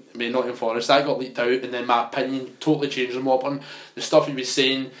 Nottingham Forest, that got leaked out, and then my opinion totally changed on Warburton. The stuff he was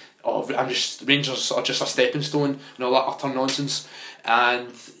saying, Rangers are just a stepping stone and all that utter nonsense, and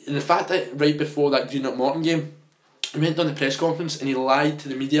the fact that right before that Greenock Morton game, he went on the press conference and he lied to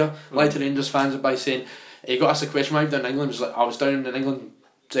the media, lied to Rangers fans by saying, he got asked a question why he was down in England. He was like, I was down in England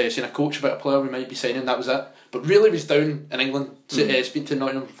seeing a coach about a player we might be signing, that was it. But really he was down in England speaking to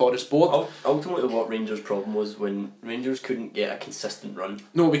Nottingham Forest board. Ultimately what Rangers' problem was when Rangers couldn't get a consistent run.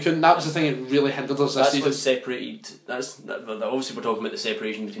 No, we couldn't. That was the thing that really hindered us this season. What separated, obviously we're talking about the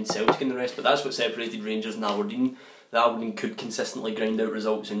separation between Celtic and the rest, but that's what separated Rangers and Aberdeen. The Aberdeen could consistently grind out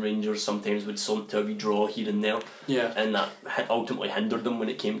results, and Rangers sometimes would slump to a wee draw here and there. Yeah. And that ultimately hindered them when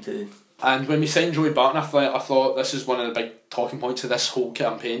it came to... And when we signed Joey Barton, I thought this is one of the big talking points of this whole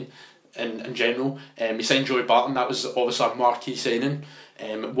campaign. in general. He signed Joey Barton. That was obviously a marquee signing.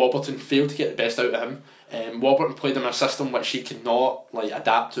 Warburton failed to get the best out of him. Warburton played in a system which he could not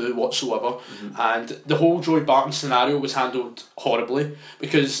adapt to whatsoever, and the whole Joey Barton scenario was handled horribly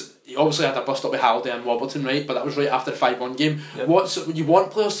because he obviously had a bust up with Halliday and Warburton, right? But that was right after the 5-1 game. Yep. You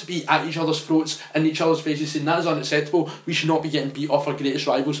want players to be at each other's throats, in each other's faces, saying that is unacceptable. We should not be getting beat off our greatest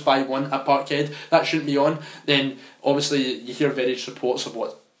rivals 5-1 at Parkhead. That shouldn't be on. Then obviously you hear various reports of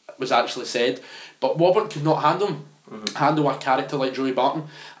what was actually said, but Warburton could not handle a character like Joey Barton,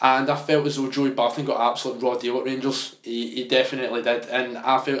 and I felt as though Joey Barton got an absolute raw deal at Rangers. He definitely did, and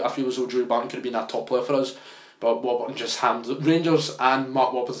I feel as though Joey Barton could have been a top player for us, but Warburton just handled Rangers, and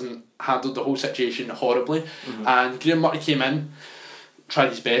Mark Warburton handled the whole situation horribly. And Graham Murty came in, tried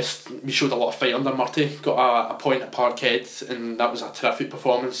his best. We showed a lot of fight under Murty, got a point at Parkhead, and that was a terrific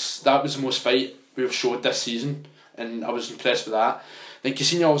performance. That was the most fight we've showed this season, and I was impressed with that. Then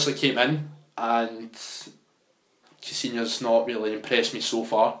Cassini obviously came in, and Cassini's not really impressed me so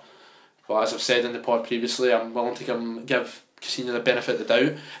far, but as I've said in the pod previously, I'm willing to give Cassini the benefit of the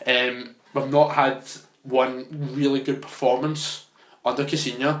doubt. We've not had one really good performance under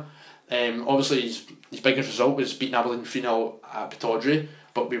Cassini. Obviously his biggest result was beating Aberdeen 3-0 at Pittodrie,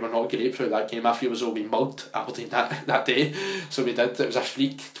 but we were not great throughout that game. I feel as though we mugged Aberdeen that day, so we did. It was a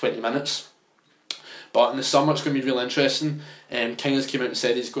freak 20 minutes. But in the summer it's going to be really interesting. King has came out and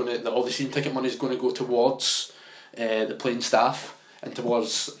said that all the season ticket money is going to go towards the playing staff and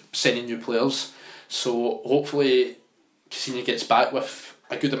towards signing new players. So hopefully Cassini gets back with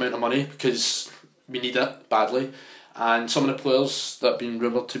a good amount of money because we need it badly. And some of the players that have been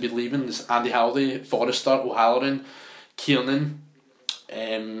rumoured to be leaving is Andy Halliday, Forrester, O'Halloran, Kiernan,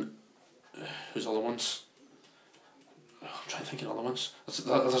 who's the other ones? I'm trying to think of other ones.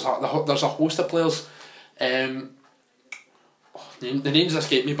 There's a host of players. The names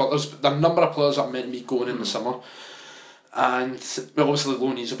escape me, but there's a number of players that are meant to be going in the summer, and obviously the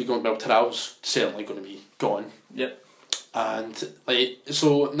loanees will be going. Well, Terrell's certainly going to be gone. Yep. And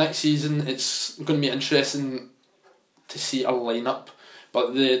so next season it's going to be interesting to see a lineup,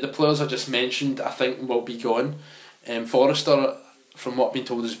 but the players I just mentioned I think will be gone. Forrester, from what I've been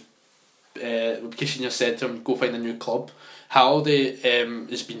told, is Cassini said to him, go find a new club. Halliday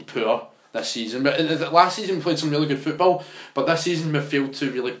has been poor this season, but last season we played some really good football, but this season we've failed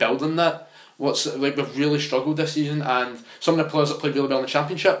to really build on that. We've really struggled this season, and some of the players that played really well in the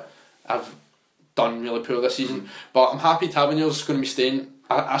Championship have done really poor this season. But I'm happy Tavernier's going to be staying.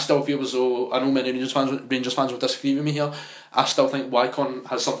 I still feel as though, I know many Rangers fans will disagree with me here, I still think Wycon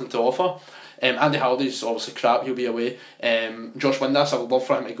has something to offer. Andy Halliday's obviously crap, he'll be away. Josh Windass, I would love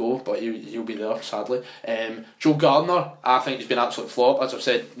for him to go, but he'll be there, sadly. Joe Gardner, I think he's been an absolute flop, as I've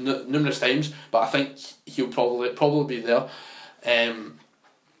said numerous times, but I think he'll probably be there.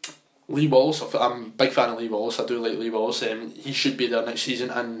 Lee Wallace, I'm a big fan of Lee Wallace, I do like Lee Wallace. He should be there next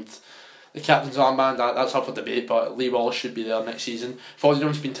season, and the captain's armband, that's up for debate, but Lee Wallace should be there next season.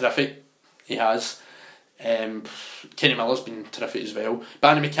 Fodder's been terrific, he has. Kenny Miller's been terrific as well.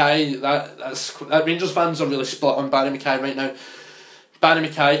 Barry Mackay, that Rangers fans are really split on Barry Mackay right now. Barry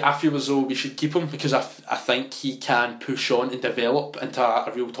Mackay, I feel as though we should keep him because I think he can push on and develop into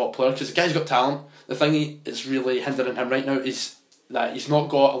a real top player, because the guy's got talent. The thing that's really hindering him right now is that he's not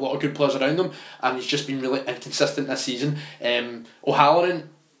got a lot of good players around him, and he's just been really inconsistent this season. O'Halloran's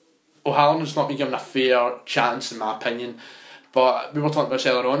not been given a fair chance in my opinion, but we were talking about this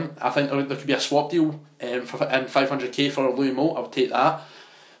earlier on. I think there could be a swap deal in 500k for Louis Moult. I would take that.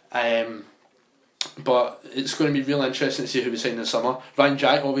 But it's going to be real interesting to see who we sign in the summer. Ryan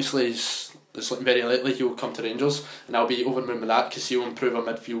Jack obviously is looking very likely he will come to Rangers, and I'll be over the moon with that because he'll improve our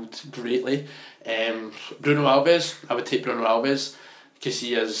midfield greatly. Bruno Alves, I would take Bruno Alves because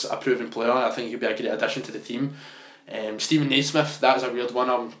he is a proven player. I think he'll be a great addition to the team. Stephen Naismith, that is a weird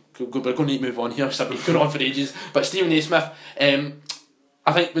one. We're going to need to move on here because I've been going on for ages. But Stephen Naismith, I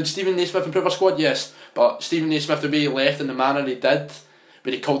think would Stephen Naismith improve our squad? Yes, but Stephen Naismith, the way he left in the manner he did,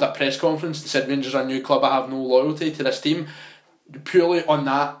 where he called that press conference and said Rangers are a new club, I have no loyalty to this team, purely on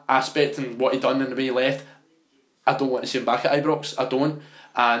that aspect and what he done and the way he left, I don't want to see him back at Ibrox. I don't.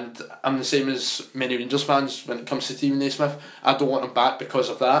 And I'm the same as many Rangers fans when it comes to Stephen Naismith. I don't want him back because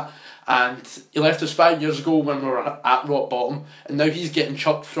of that. And he left us 5 years ago when we were at rock bottom, and now he's getting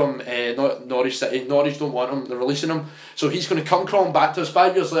chucked from Norwich City. Norwich don't want him, they're releasing him, so he's going to come crawling back to us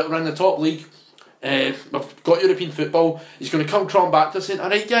 5 years later. We're in the top league, we've got European football. He's going to come crawling back to us saying,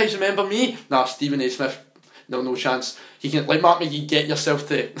 alright guys, remember me? Nah, Stephen Naismith, no chance. He can, like Mark McGee, get yourself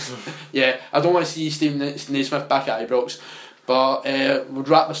to yeah, I don't want to see Stephen Naismith back at Ibrox. But we'll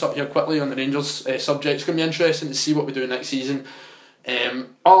wrap this up here quickly on the Rangers subject. It's going to be interesting to see what we do next season.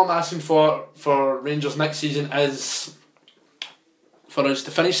 All I'm asking for Rangers next season is for us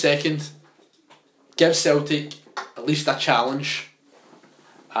to finish second, give Celtic at least a challenge,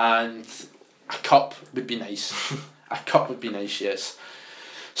 and a cup would be nice. A cup would be nice, yes.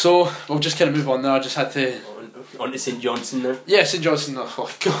 So we'll just kind of move on now. I just had to on to St Johnstone now. Yeah, St Johnstone.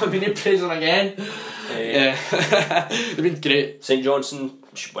 Oh God, we need to praise them again. Yeah, they've been great. St Johnstone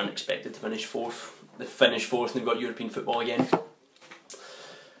weren't expected to finish fourth. They finished fourth and they've got European football again.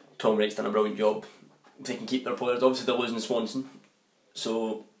 Tom Wright's done a brilliant job. If they can keep their players, obviously they're losing Swanson,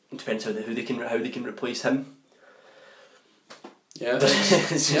 so it depends how they can replace him. Yeah,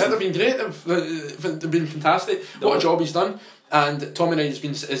 they've been great. They've been fantastic. What a job he's done. And Tommy Knight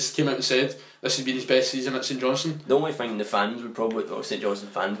has came out and said this has been his best season at St Johnstone. The only thing the fans would probably, or St Johnstone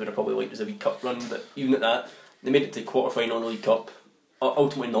fans would have probably liked was a wee cup run, but even at that, they made it to quarter final in the League Cup.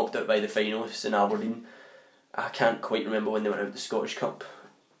 Ultimately knocked out by the finalists in Aberdeen. I can't quite remember when they went out of the Scottish Cup,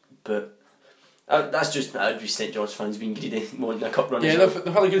 but that'd be St John's fans being greedy, wanting a cup run. Yeah,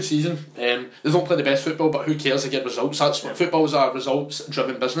 they've had a good season. They don't play the best football, but who cares? They get results. Football's a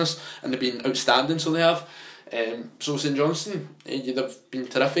results-driven business, and they've been outstanding. So they have. So St Johnstone, they've been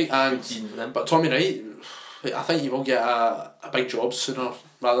terrific, but Tommy Wright, I think he will get a big job sooner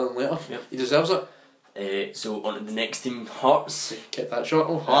rather than later. Yep. He deserves it. So on to the next team, Hearts. Kept that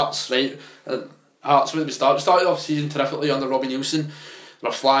short. Hearts, right. Hearts, where did we start? We started off the season terrifically under Robbie Neilson. They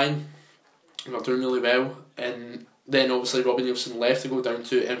were flying. They were doing really well. And then obviously Robbie Neilson left to go down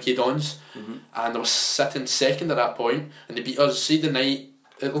to MK Dons. Mm-hmm. And they were sitting second at that point. And they beat us. See the night.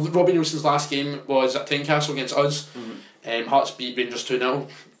 Robbie Neilson's last game was at Tynecastle against us. Mm-hmm. Hearts beat Rangers 2-0.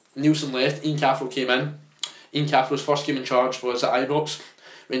 Neilson left. Ian Cathro came in. Ian Cathro's first game in charge was at Ibrox.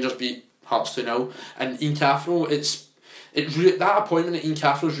 Rangers beat Hearts 2-0. And Ian Cathro, that appointment at Ian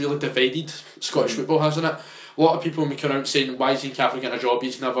Cathro's really divided Scottish football, hasn't it? A lot of people may come out saying, why is Ian Cathro getting a job?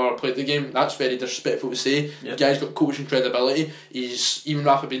 He's never played the game. That's very disrespectful to say. Yep. The guy's got coaching credibility. Even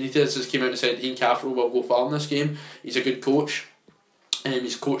Rafa Benitez has came out and said Ian Cathro will go far in this game. He's a good coach.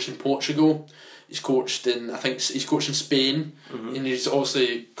 He's coached in Portugal. He's coached in Spain. Mm-hmm. And he's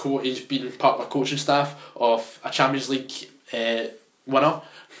obviously he's been part of a coaching staff of a Champions League winner.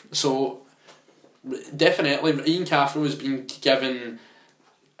 So definitely Ian Cathro has been given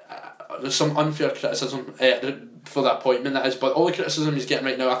some unfair criticism for the appointment, that is, but all the criticism he's getting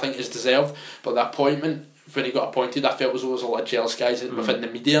right now I think is deserved. But the appointment, when he got appointed, I felt as though there was a lot of jealous guys within the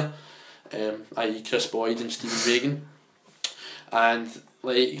media, i.e. Chris Boyd and Stephen Regan. And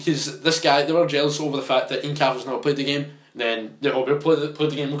because this guy, they were jealous over the fact that Ian Cathro's not played the game. Then we played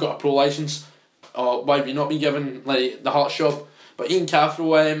the game. We've got a pro license. Why have we not been given the Hearts job? But Ian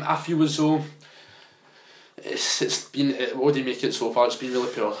Cathro, I feel as though it's been. What do you make it so far? It's been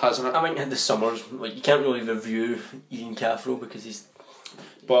really poor, hasn't it? I think in the summers, you can't really review Ian Cathro because he's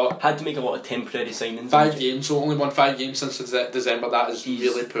had to make a lot of temporary signings. 5 games, so only won 5 games since December. That is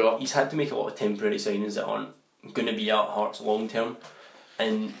really poor. He's had to make a lot of temporary signings that aren't going to be at Hearts long term,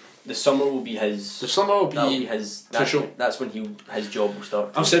 and the summer will be his. The summer will be his. That's when his job will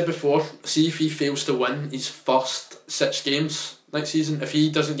start. I've said before. See if he fails to win his first 6 games next season. If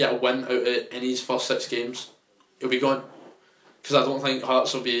he doesn't get a win out of in his first 6 games, he'll be gone. Because I don't think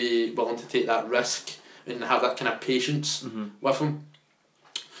Hearts will be willing to take that risk and have that kind of patience with him.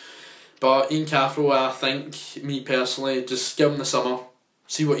 But Ian Cathro, I think, me personally, just give him the summer,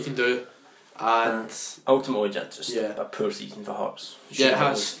 see what he can do. And ultimately, just a poor season for Hearts.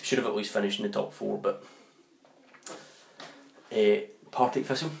 Should have at least finished in the top 4, but Partick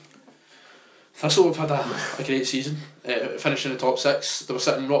Thistle. Thistle have had a great season, finishing in the top 6. They were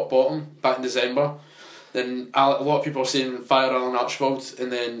sitting rock bottom back in December. Then a lot of people are saying fire Alan Archibald,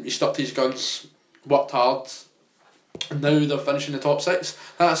 and then he stuck to his guns, worked hard, and now they're finishing the top 6.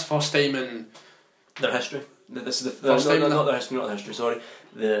 That's the first time in their history. This is the first time. Not their history. Sorry.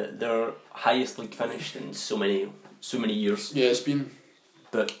 Their highest league finished in so many years. Yeah, it's been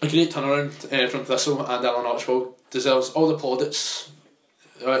a great turnaround from Thistle, and Alan Archibald deserves all the plaudits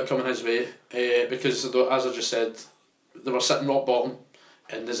coming his way because, as I just said, they were sitting rock bottom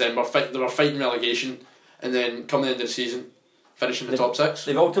in December. They were fighting relegation, and then coming the end of the season, finishing the top 6.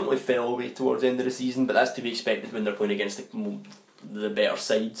 They've ultimately fell away towards the end of the season, but that's to be expected when they're playing against the better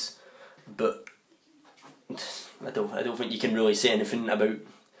sides. But I don't think you can really say anything about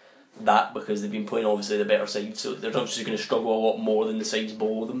that because they've been playing obviously the better side, so they're obviously going to struggle a lot more than the sides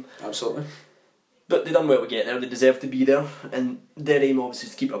below them. Absolutely. But they've done well to get there. They deserve to be there, and their aim obviously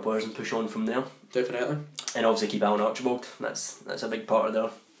is to keep their players and push on from there. Definitely. And obviously keep Alan Archibald. That's a big part of their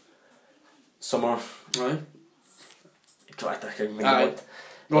summer. Aye.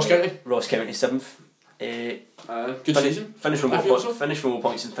 Ross County. Ross County 7th. Good season. Finished with I feel so. more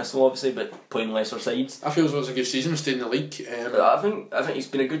points than Thistle, obviously, but playing lesser sides. I feel as though it was a good season, staying in the league. I think it's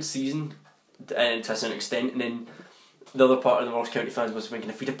been a good season to a certain extent, and then the other part of the Ross County fans was thinking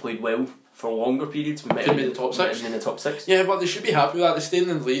if we'd have played well for longer periods, we might have been in the top six. In the top six. Yeah, but they should be happy with that. They're staying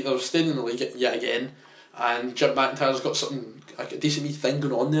in the league. They're staying in the league yet again, and Jim McIntyre's got a decent wee thing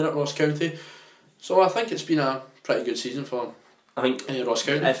going on there at Ross County. So I think it's been a pretty good season for Ross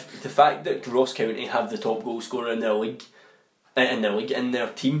County. If the fact that Ross County have the top goal scorer in their league, in their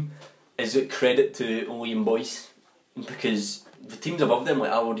team, is a credit to Liam Boyce, because the teams above them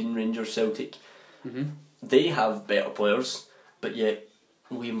like Aberdeen, Rangers, Celtic, they have better players, but yet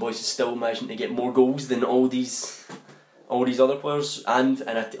Liam Boyce is still managing to get more goals than all these other players, and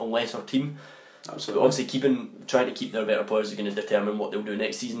in a lesser team. Absolutely. Obviously, trying to keep their better players are going to determine what they'll do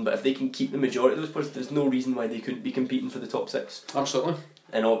next season. But if they can keep the majority of those players, there's no reason why they couldn't be competing for the top six. Absolutely.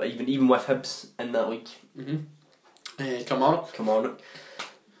 And even with Hibs in that league. Kilmarnock.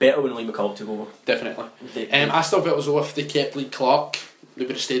 Better when Lee McCulloch took over. Definitely. I still felt as though if they kept Lee Clark, they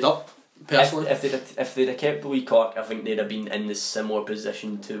would have stayed up. Personally, if they'd have kept Lee Clark, I think they'd have been in the similar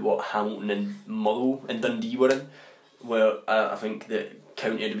position to what Hamilton and Motherwell and Dundee were in, where I think that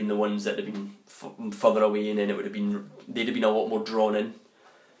County would have been the ones that would have been further away, and then they'd have been a lot more drawn in.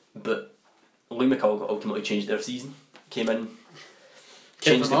 But Lee McCulloch ultimately changed their season. Came in,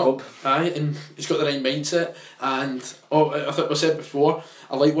 changed the club. Aye, and he's got the right mindset. And I think we said before,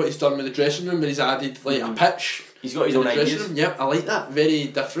 I like what he's done with the dressing room, where he's added a pitch. He's got his own ideas. Yep, I like that. Very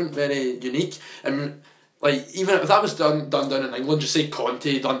different, very unique. And even if that was done down in England, just say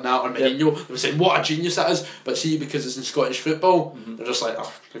Conte done that or Mourinho, they would say what a genius that is. But see, because it's in Scottish football, they're just like,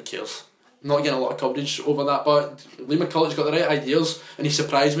 oh, who cares? Not getting a lot of coverage over that. But Lee McCulloch's got the right ideas, and he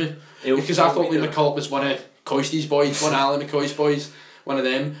surprised me because I thought Lee McCulloch was one of Coistie's boys, one of Alan McCoy's boys, one of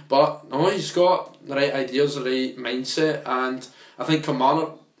them. But no, he's got the right ideas, the right mindset, and I think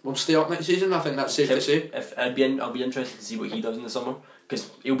Kilmarnock will stay up next season. I think that's safe to say. I'll be interested to see what he does in the summer, because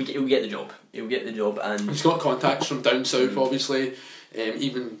he'll get the job. He'll get the job, and he's got contacts from down south, obviously,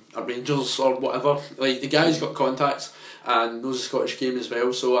 even at Rangers or whatever. Like the guy's got contacts and knows the Scottish game as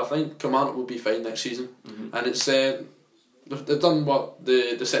well. So I think Kilmarnock will be fine next season. And it's they've done what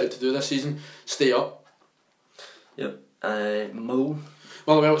they set out to do this season: stay up. Yep.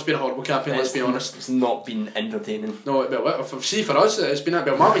 Well, it's been a horrible campaign. Let's be honest. It's not been entertaining. No, see for us, it's been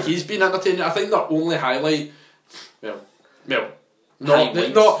Mark McGee's been entertaining. I think their only highlight, not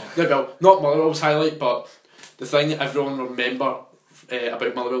Motherwell's highlight, but the thing that everyone will remember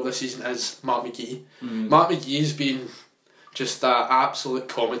about Motherwell this season is Mark McGee. Mark McGee's been just an absolute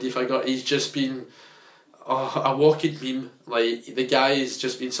comedy figure. He's just been a walking meme. Like, the guy has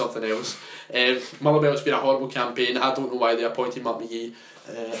just been something else. Motherwell's been a horrible campaign. I don't know why they appointed Mark McGee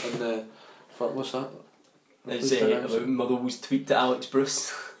in the... What's that? It's about Motherwell's tweet to Alex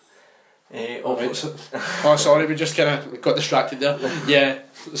Bruce. Sorry, we just kind of got distracted there. But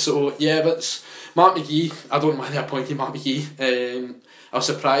Mark McGee, I don't know why they appointed Mark McGee. I was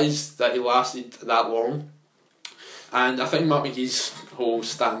surprised that he lasted that long. And I think Mark McGee's whole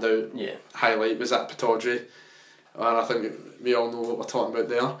standout highlight was at Pittodrie. And I think we all know what we're talking about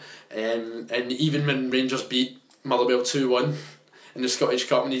there. And even when Rangers beat Motherwell 2-1 in the Scottish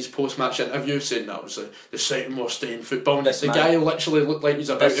Cup, in his post-match interview, saying that was the second worst day in football. The guy literally looked like he was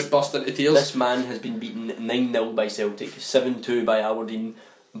about to burst into tears. This man has been beaten 9-0 by Celtic, 7-2 by Aberdeen,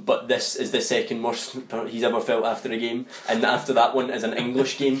 but this is the second worst he's ever felt after a game, and after that one is an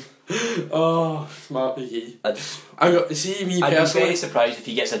English game. Oh, Mark McGee. I'd be very surprised if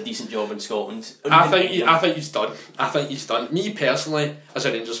he gets a decent job in Scotland. I think he's done. Me personally, as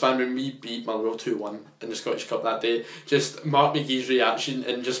a Rangers fan, when we beat Motherwell 2-1 in the Scottish Cup that day, just Mark McGee's reaction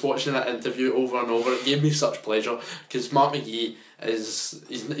and just watching that interview over and over, it gave me such pleasure, because Mark McGee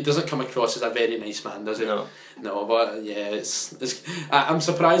he doesn't come across as a very nice man, does he? No, but yeah, I'm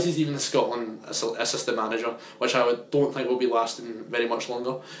surprised he's even the Scotland assistant manager, which I don't think will be lasting very much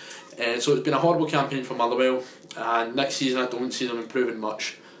longer. So it's been a horrible campaign for Motherwell, and next season I don't see them improving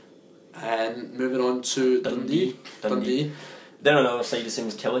much. And moving on to Dundee. Then on the other side, the same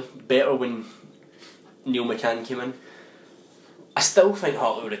as Kelly. Better when Neil McCann came in. I still think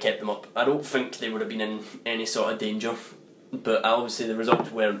Hartley would have kept them up. I don't think they would have been in any sort of danger. But obviously the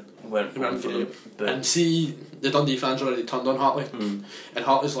results weren't for them. And see, the Dundee fans already turned on Hartley. In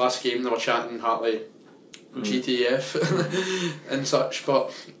Hartley's last game, they were chanting Hartley GTF and such.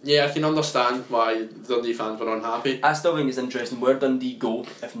 But yeah, I can understand why the Dundee fans were unhappy. I still think it's interesting where Dundee go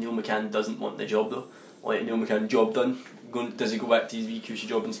if Neil McCann doesn't want the job though. Like, Neil McCann, job done. Does he go back to his wee cushy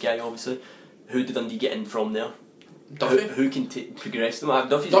job in Sky, obviously? Who did Dundee get in from there? Duffy. Who can progress them?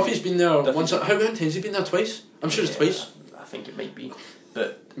 Duffy's been there once. How many times has he been there? Twice? I'm sure it's twice. I think it might be.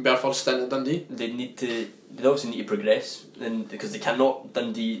 But Better first stint at Dundee. they obviously need to progress, and because they cannot,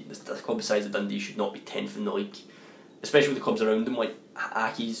 Dundee, the club the size of Dundee should not be 10th in the league, especially with the clubs around them like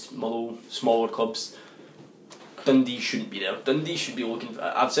Accies, Mullow, smaller clubs. Dundee shouldn't be there. Dundee should be looking.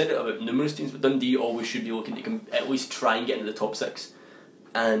 I've said it about numerous teams, but Dundee always should be looking to at least try and get into the top 6,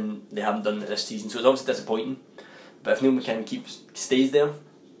 and they haven't done it this season. So it's obviously disappointing. But if Neil McKinnon stays there,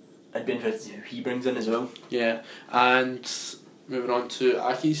 I'd be interested to see who he brings in as well. Yeah, and moving on to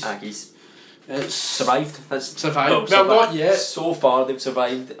Accies. It's Survived. survived. Well, not yet. So far, they've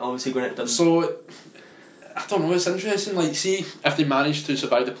survived. Obviously, going out Dundee. So, I don't know. It's interesting. Like, see if they manage to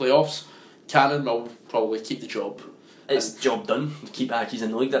survive the playoffs, Cannon will probably keep the job. It's job done. Keep Accies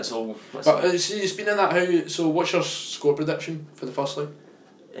in the league. That's all. But it's been in that. How? So, what's your score prediction for the first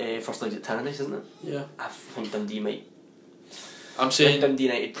league? First league's at Tannadice, isn't it? Yeah. I think Dundee might. I'm saying Dundee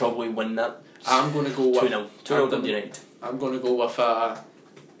United probably win that. I'm going to go with 2-0. 2-0 Dundee United. I'm going to go with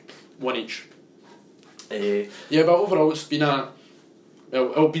one each. Yeah, but overall it's been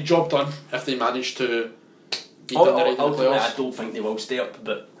it'll be job done if they manage to beat Oh, Dundee United in the ultimately, playoffs. I don't think they will stay up,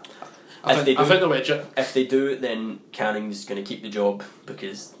 but I if think they'll wedge it. if they do, then Canning's going to keep the job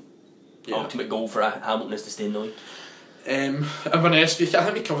because Yeah. ultimate goal for Hamilton is to stay in the league. Inverness, I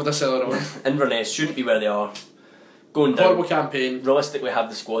think we covered this earlier on. Inverness shouldn't be where they are. Going down. Horrible campaign. Realistically, have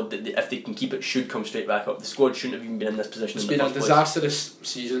the squad that if they can keep it, should come straight back up. The squad shouldn't have even been in this position. It's in been the a first place. disastrous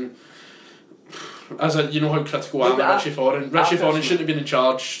season. You know how critical I am but of Richie Foran. Richie Foran personally- shouldn't have been in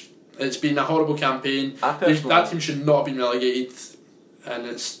charge. It's been a horrible campaign. personally- That team should not have been relegated, and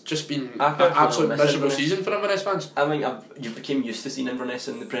it's just been an personally absolute miss miserable Inverness. season for Inverness fans. I think you became used to seeing Inverness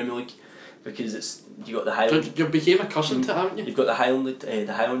in the Premier League because you got the Highland. You became accustomed to it, haven't you? You've got the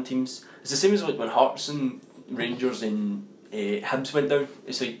Highland teams. It's the same as like when Hearts and Rangers and Hibs went down.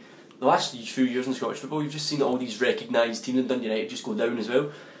 It's like the last few years in Scottish football, you've just seen all these recognised teams, and Dundee United just go down as well.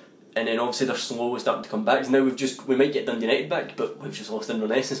 And then obviously they're slowly starting to come back. So now we might get Dundee United back, but we've just lost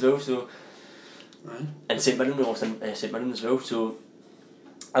Inverness as well. So Right. and St Mirren, we lost St Mirren as well. So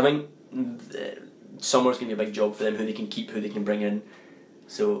I think summer's going to be a big job for them. Who they can keep, who they can bring in.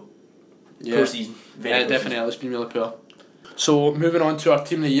 So poor season, very poor definitely. It's been really poor. So moving on to our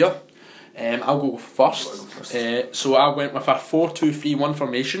team of the year, I'll go first. So I went with a 4-2-3-1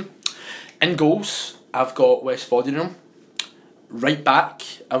 formation. In goals, I've got West Foderingham. Right back,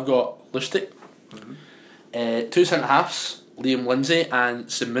 I've got Lustig. Two centre halves, Liam Lindsay and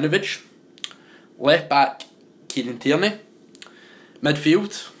Simunovic. Left back, Kieran Tierney.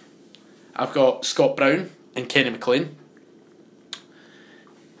 Midfield, I've got Scott Brown and Kenny McLean.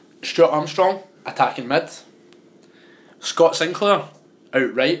 Stuart Armstrong, attacking mid. Scott Sinclair,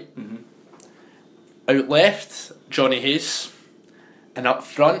 out right. Out left, Johnny Hayes. And up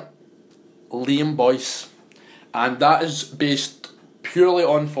front, Liam Boyce. And that is based purely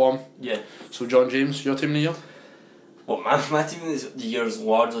on form. Yeah. So John James, your team of the year? Well, my team this year is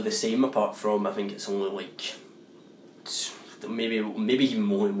largely the same, apart from I think it's only like maybe even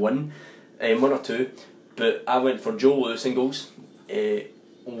more than one or two. But I went for Joe Lewis in goals,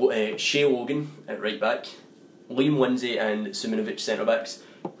 Shea Logan at right back, Liam Lindsay and Simunovic centre backs,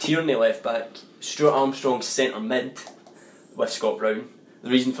 Tierney left back, Stuart Armstrong centre mid with Scott Brown. The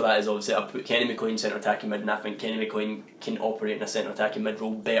reason for that is obviously I've put Kenny McLean centre attacking mid, and I think Kenny McLean can operate in a centre attacking mid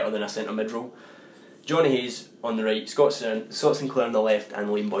role better than a centre mid role. Johnny Hayes on the right, Scott Sinclair on the left, and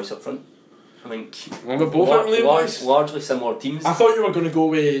Liam Boyce up front. I think Well, we're both at Liam Boyce. largely similar teams. I thought you were going to go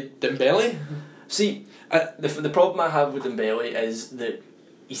with Dembele. See, the problem I have with Dembele is that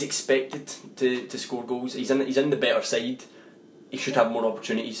he's expected to score goals. He's in the better side. He should have more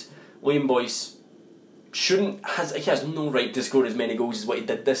opportunities. Liam Boyce he has no right to score as many goals as what he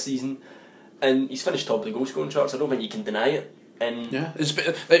did this season, and he's finished top of the goal scoring charts. I don't think you can deny it. And Yeah,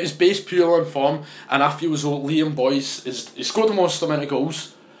 it's based purely on form, and I feel as though Liam Boyce he scored the most amount of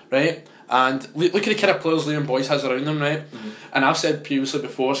goals, right? And look at the kind of players Liam Boyce has around him, right? And I've said previously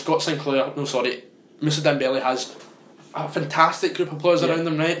before, Moussa Dembele has a fantastic group of players around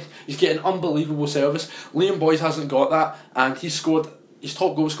him, right? He's getting unbelievable service. Liam Boyce hasn't got that, and he's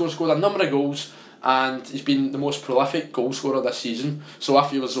top goal scorer, scored a number of goals, and he's been the most prolific goal scorer this season. So I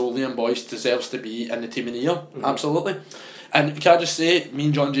feel as though Liam Boyce deserves to be in the team of the year, absolutely. And can I just say, me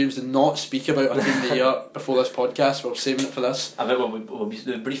and John James did not speak about our team of the year before this podcast. We're saving it for this. I think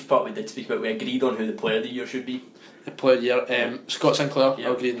the brief part we did speak about, we agreed on who the player of the year should be. The player of the year, Scott Sinclair.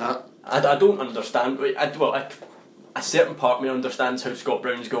 I agree on that. I don't understand. A certain part of me understands how Scott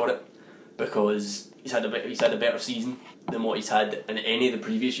Brown's got it because he's had a better season than what he's had in any of the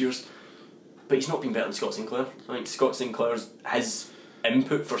previous years. but he's not been better than Scott Sinclair. I think Scott Sinclair's his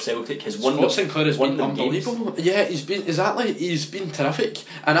input for Celtic has won. Scott Sinclair has won been unbelievable. Yeah, he's been terrific.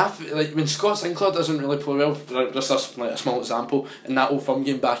 And like when Scott Sinclair doesn't really play well, just a small example, in that Old Firm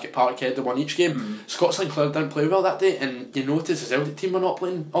game back at Parkhead, they won each game. Scott Sinclair didn't play well that day, and you notice the Celtic team were not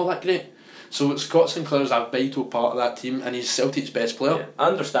playing all that great. So Scott Sinclair's a vital part of that team, and he's Celtic's best player. Yeah. I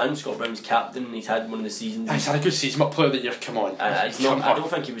understand Scott Brown's captain, and he's had one of the seasons. He's had a good season, but player of the year, come on. I don't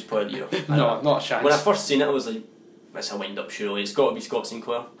think he was player of the year. No, not a chance. When I first seen it, I was like, that's a wind up, surely. It's got to be Scott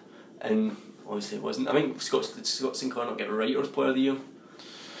Sinclair. And obviously it wasn't. I think did Scott Sinclair not get Writers player of the year?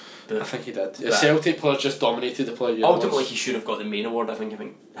 I think he did. The Celtic players just dominated the player of the year. Ultimately, he should have got the main award. I think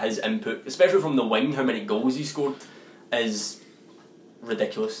his input, especially from the wing, how many goals he scored, is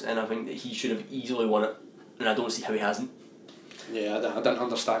ridiculous, and I think that he should have easily won it, and I don't see how he hasn't. Yeah, I didn't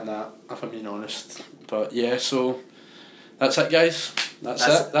understand that, if I'm being honest. But yeah, so that's it, guys. That's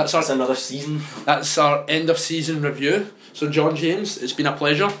it. That's another season. That's our end of season review. So John James, it's been a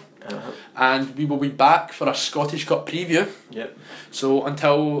pleasure. And we will be back for a Scottish Cup preview. Yep. So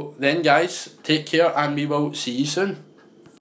until then, guys, take care, and we will see you soon.